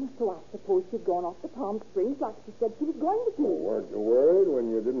home, so I suppose she'd gone off to Palm Springs like she said she was going to do. Weren't you worried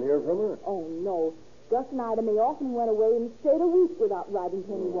when you didn't hear from her? Oh, no. Gus and Ida May often went away and stayed a week without writing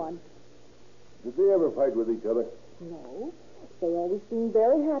to anyone. Did they ever fight with each other? No. They always seemed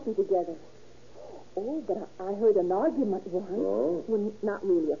very happy together. Oh, but I heard an argument once. Oh? Well, not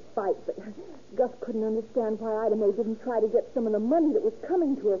really a fight, but Gus couldn't understand why Ida May didn't try to get some of the money that was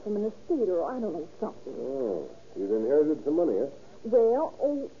coming to her from an estate or, I don't know, something. Oh, you'd inherited some money, huh? Well,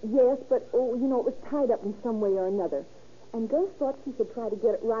 yes, but, it was tied up in some way or another. And Gus thought she should try to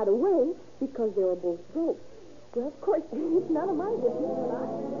get it right away because they were both broke. Well, of course, it's none of my business.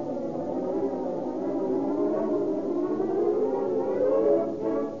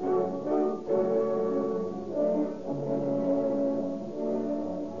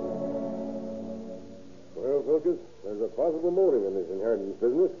 There's a possible motive in this inheritance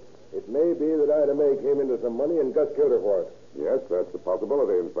business. It may be that Ida May came into some money and Gus killed her for it. Yes, that's a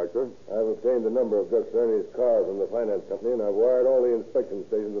possibility, Inspector. I've obtained the number of Gus Cerny's car from the finance company, and I've wired all the inspection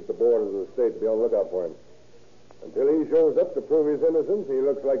stations at the borders of the state to be on the lookout for him. Until he shows up to prove his innocence, he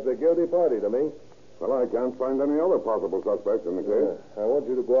looks like the guilty party to me. Well, I can't find any other possible suspects in the case. I want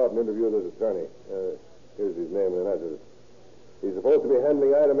you to go out and interview this attorney. Here's his name and address. He's supposed to be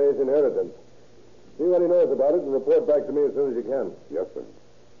handling Ida May's inheritance. See what he knows about it and report back to me as soon as you can. Yes, sir.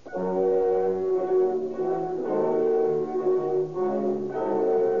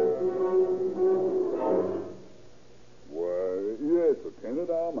 Why, yes, Lieutenant.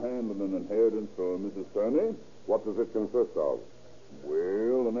 I'm handling an inheritance for Mrs. Cerny. What does it consist of?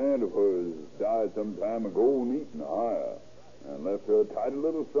 friend of hers died some time ago and eaten higher, and left her a tidy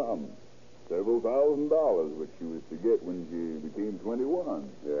little sum, several $1,000s, which she was to get when she became 21.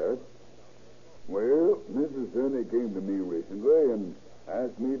 Yes? Well, Mrs. Turney came to me recently and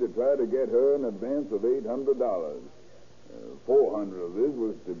asked me to try to get her an advance of $800. 400 of this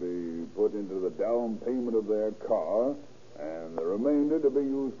was to be put into the down payment of their car, and the remainder to be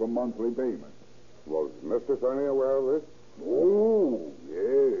used for monthly payments. Was Mr. Turney aware of this? Oh,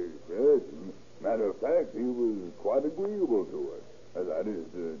 yes. Matter of fact, he was quite agreeable to it. That is,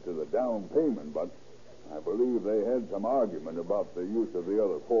 to the down payment, but I believe they had some argument about the use of the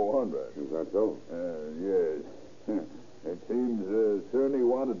other 400. Is that so? Yes. It seems Cerny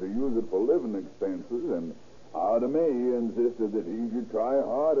wanted to use it for living expenses, and Ida May insisted that he should try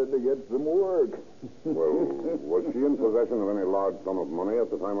harder to get some work. Well, was she in possession of any large sum of money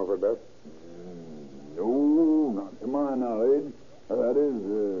at the time of her death? No, not to my knowledge. That is,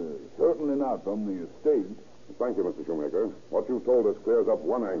 certainly not from the estate. Thank you, Mr. Shoemaker. What you've told us clears up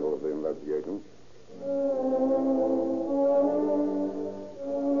one angle of the investigation.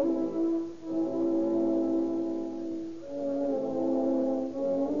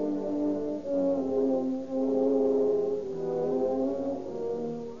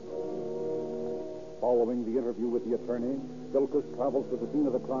 Following the interview with the attorney, Bilkus travels to the scene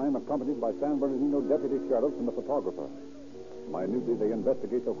of the crime accompanied by San Bernardino deputy sheriffs and a photographer. Minutely, they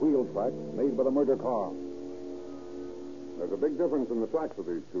investigate the wheel tracks made by the murder car. There's a big difference in the tracks of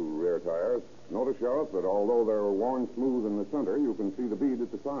these two rear tires. Notice, Sheriff, that although they're worn smooth in the center, you can see the bead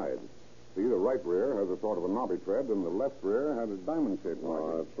at the sides. See, the right rear has a sort of a knobby tread, and the left rear has a diamond-shaped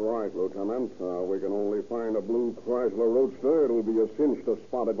one. That's right, Lieutenant. We can only find a blue Chrysler Roadster. It'll be a cinch to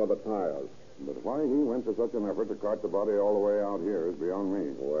spot it by the tires. But why he went to such an effort to cart the body all the way out here is beyond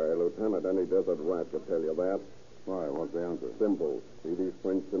me. Well, Lieutenant, any desert rat could tell you that. Why, what's the answer? Simple. See these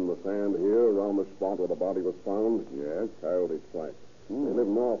prints in the sand here around the spot where the body was found? Yes. Coyote tracks. They live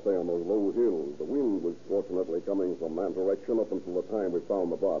north there on those low hills. The wind was fortunately coming from that direction up until the time we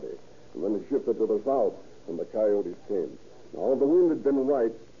found the body. And then it shifted to the south, and the coyotes came. Now, if the wind had been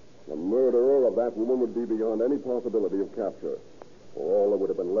right, the murderer of that woman would be beyond any possibility of capture. For all that would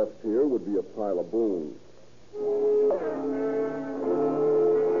have been left here would be a pile of bones.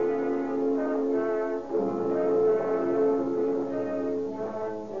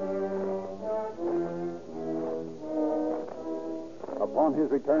 Upon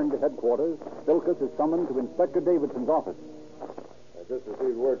his return to headquarters, Bilkus is summoned to Inspector Davidson's office. I just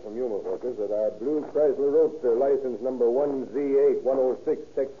received word from you, Wilkins, that our blue Chrysler Roadster, license number 1Z8106,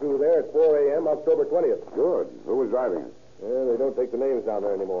 checked through there at 4 a.m. October 20th. Good. Who was driving it? Yeah, they don't take the names down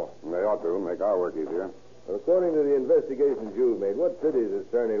there anymore. They ought to make our work easier. But according to the investigations you've made, what cities has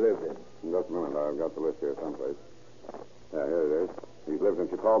Cerny lived in? Just a minute. I've got the list here someplace. Yeah, here it is. He's lived in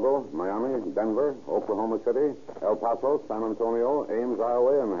Chicago, Miami, Denver, Oklahoma City, El Paso, San Antonio, Ames,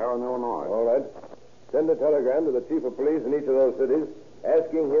 Iowa, and Heron, Illinois. All right. Send a telegram to the chief of police in each of those cities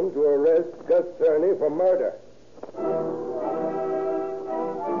asking him to arrest Gus Cerny for murder.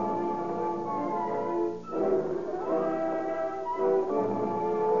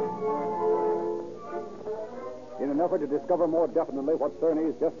 In an effort to discover more definitely what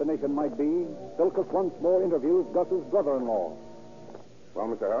Cerny's destination might be, Bilkus once more interviews Gus's brother-in-law. Well,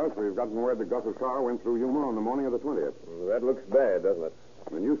 Mr. Harris, we've gotten word that Gus's car went through Yuma on the morning of the 20th. That looks bad, doesn't it?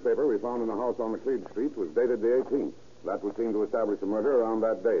 The newspaper we found in the house on McLeod Street was dated the 18th. That would seem to establish a murder around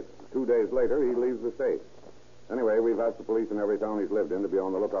that date. 2 days later, he leaves the state. Anyway, we've asked the police in every town he's lived in to be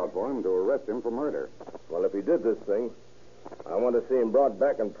on the lookout for him to arrest him for murder. Well, if he did this thing, I want to see him brought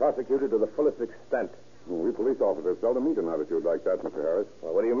back and prosecuted to the fullest extent. Well, we police officers seldom meet an attitude like that, Mr. Harris.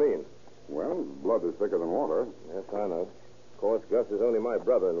 Well, what do you mean? Well, blood is thicker than water. Yes, I know. Of course, Gus is only my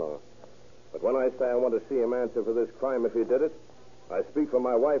brother-in-law. But when I say I want to see him answer for this crime if he did it, I speak for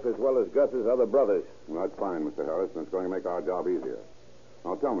my wife as well as Gus's other brothers. That's fine, Mr. Harris, and it's going to make our job easier.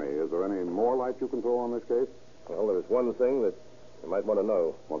 Now, tell me, is there any more light you can throw on this case? Well, there's one thing that you might want to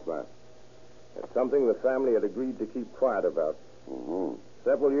know. What's that? It's something the family had agreed to keep quiet about. Mm-hmm.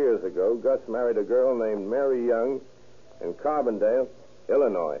 Several years ago, Gus married a girl named Mary Young in Carbondale,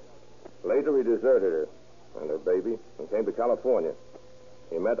 Illinois. Later, he deserted her and her baby and came to California.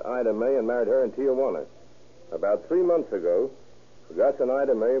 He met Ida May and married her in Tijuana. About 3 months ago, Gus and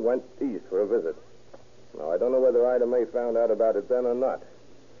Ida May went east for a visit. Now, I don't know whether Ida May found out about it then or not.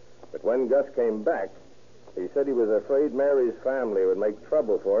 But when Gus came back, he said he was afraid Mary's family would make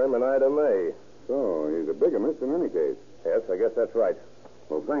trouble for him and Ida May. So, he's a bigamist in any case. Yes, I guess that's right.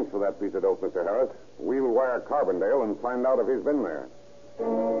 Well, thanks for that piece of dope, Mr. Harris. We'll wire Carbondale and find out if he's been there.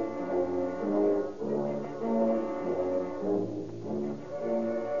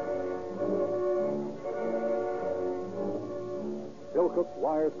 Silkus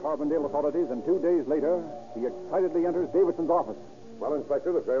wires Carbondale authorities, and 2 days later, he excitedly enters Davidson's office. Well,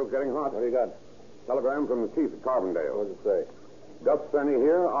 Inspector, the trail's getting hot. What do you got? Telegram from the chief at Carbondale. What does it say? Gus Cerny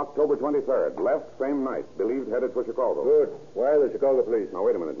here, October 23rd. Left same night. Believed headed for Chicago. Good. Why are the Chicago police? Now,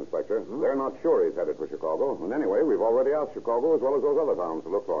 wait a minute, Inspector. They're not sure he's headed for Chicago. And anyway, we've already asked Chicago as well as those other towns to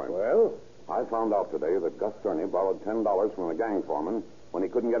look for him. Well? I found out today that Gus Cerny borrowed $10 from a gang foreman when he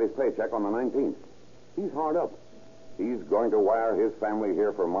couldn't get his paycheck on the 19th. He's hard up. He's going to wire his family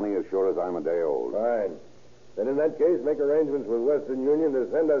here for money as sure as I'm a day old. Fine. Then in that case, make arrangements with Western Union to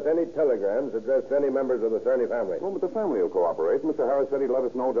send us any telegrams addressed to any members of the Cerny family. Well, but the family will cooperate. Mr. Harris said he'd let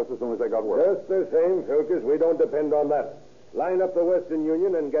us know just as soon as they got word. Just the same, Silkus, we don't depend on that. Line up the Western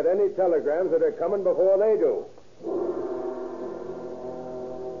Union and get any telegrams that are coming before they do.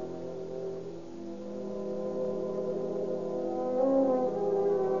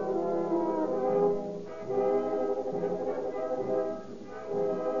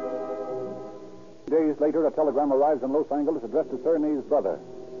 Days later, a telegram arrives in Los Angeles addressed to Cerny's brother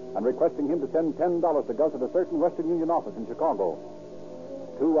and requesting him to send $10 to Gus at a certain Western Union office in Chicago.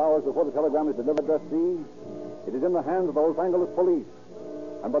 2 hours before the telegram is delivered, it is in the hands of the Los Angeles police.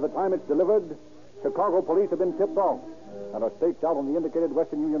 And by the time it's delivered, Chicago police have been tipped off and are staked out on the indicated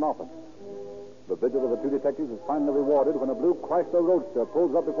Western Union office. The vigil of the 2 detectives is finally rewarded when a blue Chrysler Roadster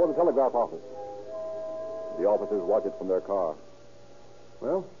pulls up before the telegraph office. The officers watch it from their car.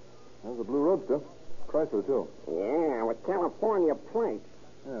 Well, there's a blue Roadster. Chrysler, too. Yeah, with California plates.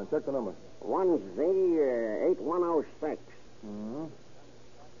 Yeah, check the number. 1Z8106. Mm-hmm.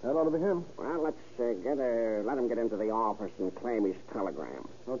 That ought to be him. Well, let's let him get into the office and claim his telegram.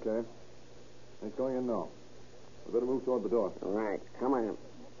 Okay. He's going in now. We better move toward the door. All right, come on.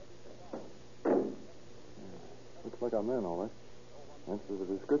 Looks like our man, all right. Answers the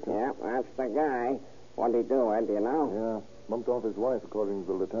description. Yeah, that's the guy. What'd he do, Ed? Do you know? Yeah, bumped off his wife, according to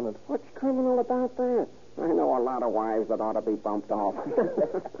the lieutenant. What's criminal about that? I know a lot of wives that ought to be bumped off.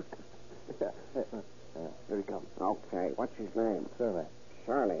 Here he comes. Okay, what's his name? Cerny.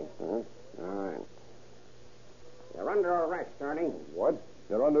 Cerny, huh? All right. You're under arrest, Cerny. What?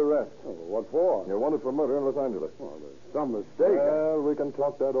 You're under arrest. Oh, what for? You're wanted for murder in Los Angeles. Oh, there's some mistake. Well, we can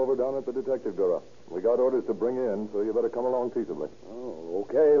talk that over down at the detective bureau. We got orders to bring you in, so you better come along peaceably. Oh,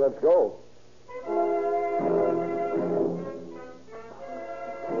 okay, let's go.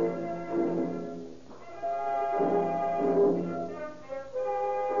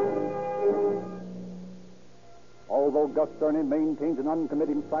 Although Gus Cerny maintains an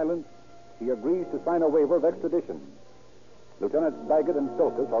uncommitting silence, he agrees to sign a waiver of extradition. Lieutenants Baggett and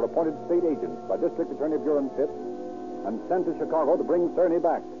Silkus are appointed state agents by District Attorney Buren Pitt and sent to Chicago to bring Cerny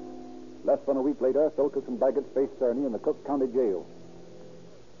back. Less than a week later, Silkus and Baggett face Cerny in the Cook County Jail.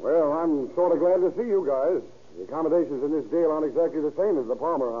 Well, I'm sort of glad to see you guys. The accommodations in this jail aren't exactly the same as the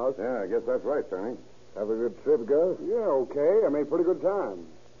Palmer House. Yeah, I guess that's right, Cerny. Have a good trip, Gus? Yeah, okay. I made pretty good time.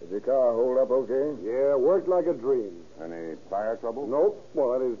 Did your car hold up okay? Yeah, worked like a dream. Any tire trouble? Nope.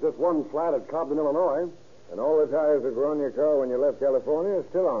 Well, that is just one flat at Cobden, Illinois. And all the tires that were on your car when you left California are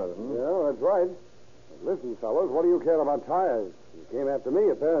still on it, hmm? Yeah, that's right. Listen, fellows, what do you care about tires? You came after me,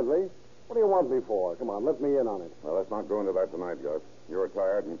 apparently. What do you want me for? Come on, let me in on it. Well, let's not go into that tonight, Gus. You're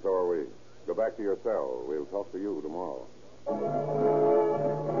tired, and so are we. Go back to your cell. We'll talk to you tomorrow.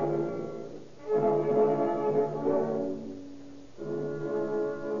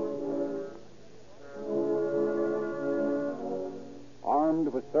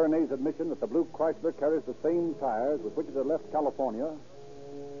 Armed with Cerny's admission that the blue Chrysler carries the same tires with which it had left California,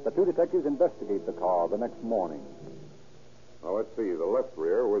 the 2 detectives investigate the car the next morning. Now, let's see. The left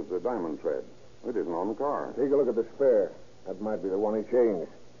rear was the diamond tread. It isn't on the car. Take a look at the spare. That might be the one he changed.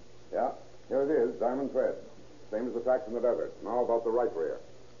 Yeah, here it is, diamond tread. Same as the tracks in the desert. Now about the right rear.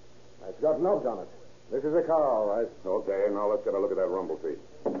 It's got notes on it. This is the car, all right. Okay, now let's get a look at that rumble seat.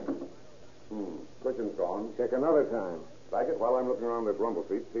 Cushion's gone. Check another time. Baggett, while I'm looking around this rumble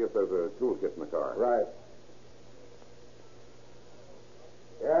seat, see if there's a toolkit in the car. Right.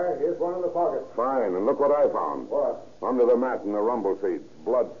 Yeah, here's one in the pocket. Fine, and look what I found. What? Under the mat in the rumble seat.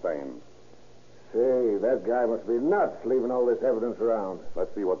 Blood stain. Say, that guy must be nuts leaving all this evidence around.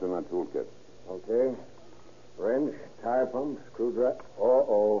 Let's see what's in that toolkit. Okay. Wrench, tire pump, screwdriver.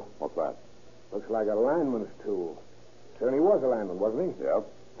 Uh-oh. What's that? Looks like a lineman's tool. Cerny was a lineman, wasn't he? Yep.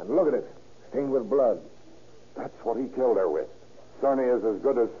 And look at it. Stained with blood. That's what he killed her with. Cerny is as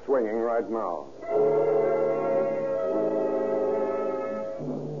good as swinging right now.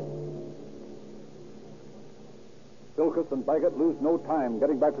 Silkus and Baggett lose no time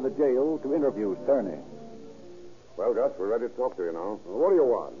getting back to the jail to interview Cerny. Well, Gus, we're ready to talk to you now. Well, what do you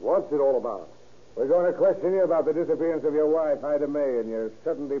want? What's it all about? We're going to question you about the disappearance of your wife, Ida May, and your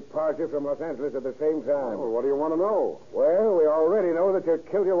sudden departure from Los Angeles at the same time. Well, what do you want to know? Well, we already know that you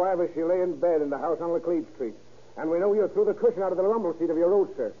killed your wife as she lay in bed in the house on Laclede Street. And we know you threw the cushion out of the rumble seat of your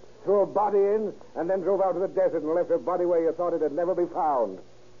roadster, threw her body in, and then drove out to the desert and left her body where you thought it had never be found.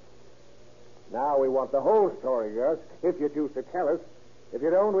 Now we want the whole story, Gus, if you choose to tell us. If you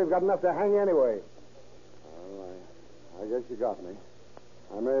don't, we've got enough to hang you anyway. Well, I guess you got me.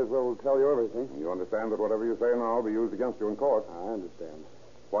 I may as well tell you everything. You understand that whatever you say now will be used against you in court? I understand.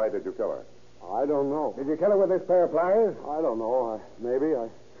 Why did you kill her? I don't know. Did you kill her with this pair of pliers? I don't know. Maybe.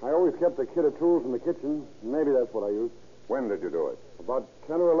 I always kept a kit of tools in the kitchen. Maybe that's what I used. When did you do it? About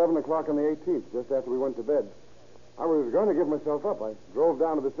 10 or 11 o'clock on the 18th, just after we went to bed. I was going to give myself up. I drove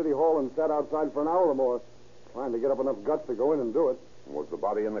down to the city hall and sat outside for an hour or more, trying to get up enough guts to go in and do it. Was the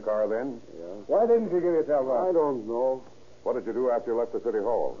body in the car then? Yeah. Why didn't you give yourself up? I don't know. What did you do after you left the city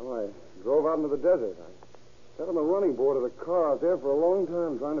hall? Well, I drove out into the desert. I sat on the running board of the car out there for a long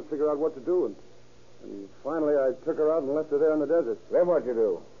time trying to figure out what to do. And finally, I took her out and left her there in the desert. Then what'd you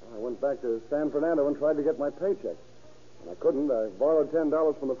do? I went back to San Fernando and tried to get my paycheck. When I couldn't, I borrowed $10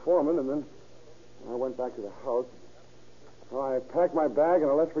 from the foreman, and then I went back to the house. So I packed my bag and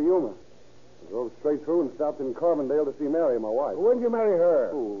I left for Yuma. I drove straight through and stopped in Carbondale to see Mary, my wife. When did you marry her?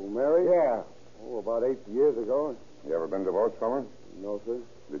 Who, Mary? Yeah. Oh, about 8 years ago. You ever been divorced from her? No, sir.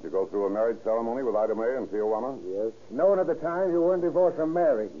 Did you go through a marriage ceremony with Ida May in Tijuana? Yes. Knowing at the time you weren't divorced from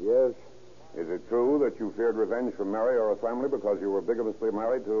Mary? Yes. Is it true that you feared revenge from Mary or her family because you were bigorously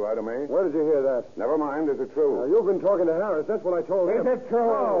married to Ida May? Where did you hear that? Never mind. Is it true? You've been talking to Harris. That's what I told him. Is it true?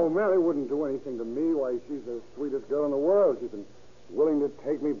 No, Mary wouldn't do anything to me. Why, she's the sweetest girl in the world. She's been willing to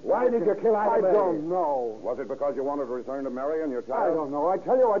take me back. Why did you kill Ida May? I don't know. Was it because you wanted to return to Mary and your child? I don't know. I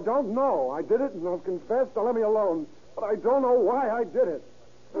tell you, I don't know. I did it, and I've confessed. Now let me alone. But I don't know why I did it.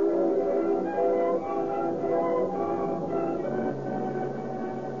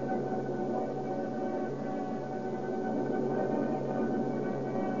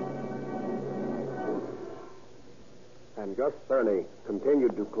 And Gus Cerny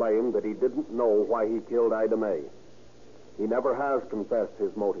continued to claim that he didn't know why he killed Ida May. He never has confessed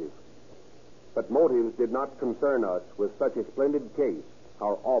his motives. But motives did not concern us with such a splendid case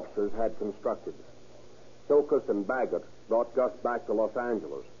our officers had constructed. Silkus and Baggett brought Gus back to Los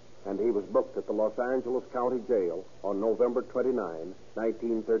Angeles, and he was booked at the Los Angeles County Jail on November 29,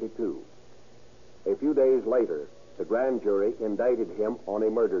 1932. A few days later, the grand jury indicted him on a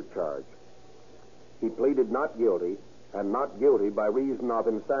murder charge. He pleaded not guilty, and not guilty by reason of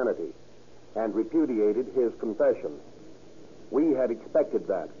insanity, and repudiated his confession. We had expected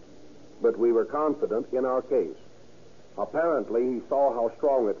that, but we were confident in our case. Apparently, he saw how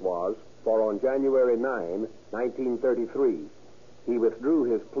strong it was, for on January 9, 1933, he withdrew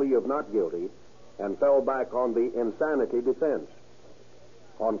his plea of not guilty and fell back on the insanity defense.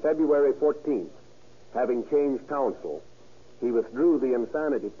 On February 14th, having changed counsel, he withdrew the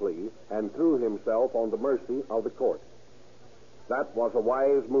insanity plea and threw himself on the mercy of the court. That was a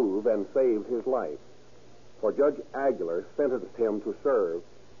wise move and saved his life, for Judge Aguilar sentenced him to serve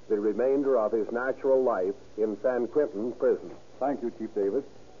the remainder of his natural life in San Quentin prison. Thank you, Chief Davis.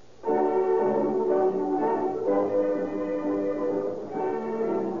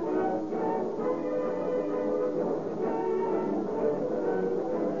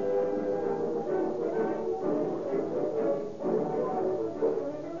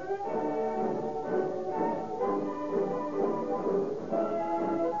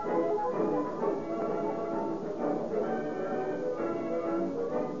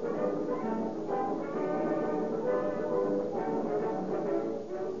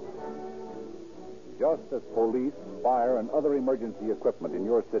 Just as police, fire, and other emergency equipment in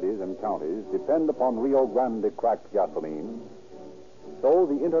your cities and counties depend upon Rio Grande cracked gasoline, so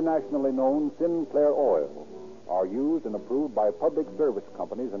the internationally known Sinclair oil are used and approved by public service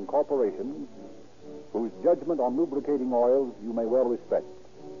companies and corporations whose judgment on lubricating oils you may well respect.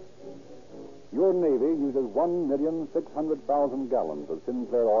 Your Navy uses 1,600,000 gallons of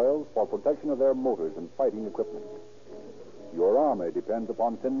Sinclair oil for protection of their motors and fighting equipment. Your Army depends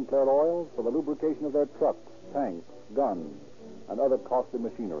upon Sinclair oils for the lubrication of their trucks, tanks, guns, and other costly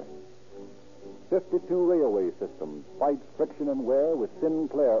machinery. 52 railway systems fight friction and wear with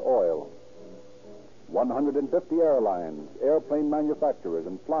Sinclair oil. 150 airlines, airplane manufacturers,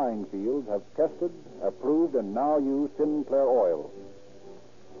 and flying fields have tested, approved, and now use Sinclair oil.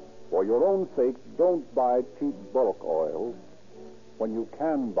 For your own sake, don't buy cheap bulk oils when you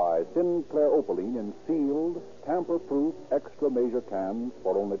can buy Sinclair Opaline in sealed, tamper-proof, extra-measure cans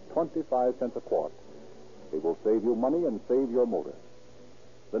for only 25 cents a quart. It will save you money and save your motor.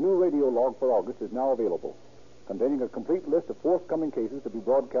 The new radio log for August is now available, containing a complete list of forthcoming cases to be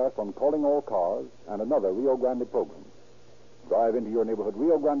broadcast on Calling All Cars and another Rio Grande program. Drive into your neighborhood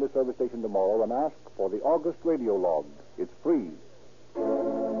Rio Grande service station tomorrow and ask for the August radio log. It's free.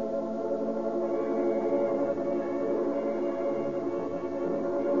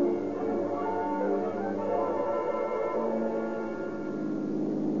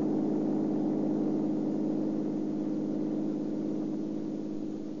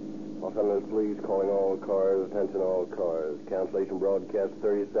 Los Angeles Police calling all cars, attention all cars. Cancellation broadcast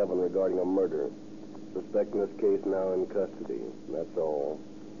 37 regarding a murder. Suspect in this case now in custody. That's all.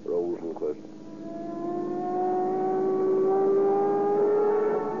 Rosenquist.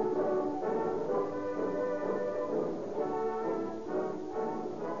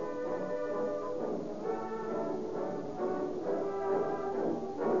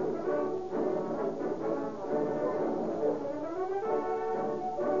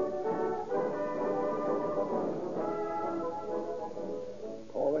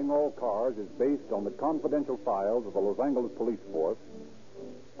 All Cars is based on the confidential files of the Los Angeles Police Force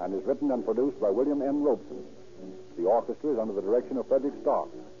and is written and produced by William N. Robeson. The orchestra is under the direction of Frederick Stark.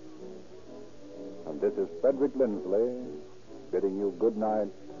 And this is Frederick Lindsley bidding you good night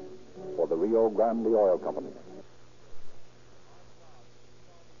for the Rio Grande Oil Company.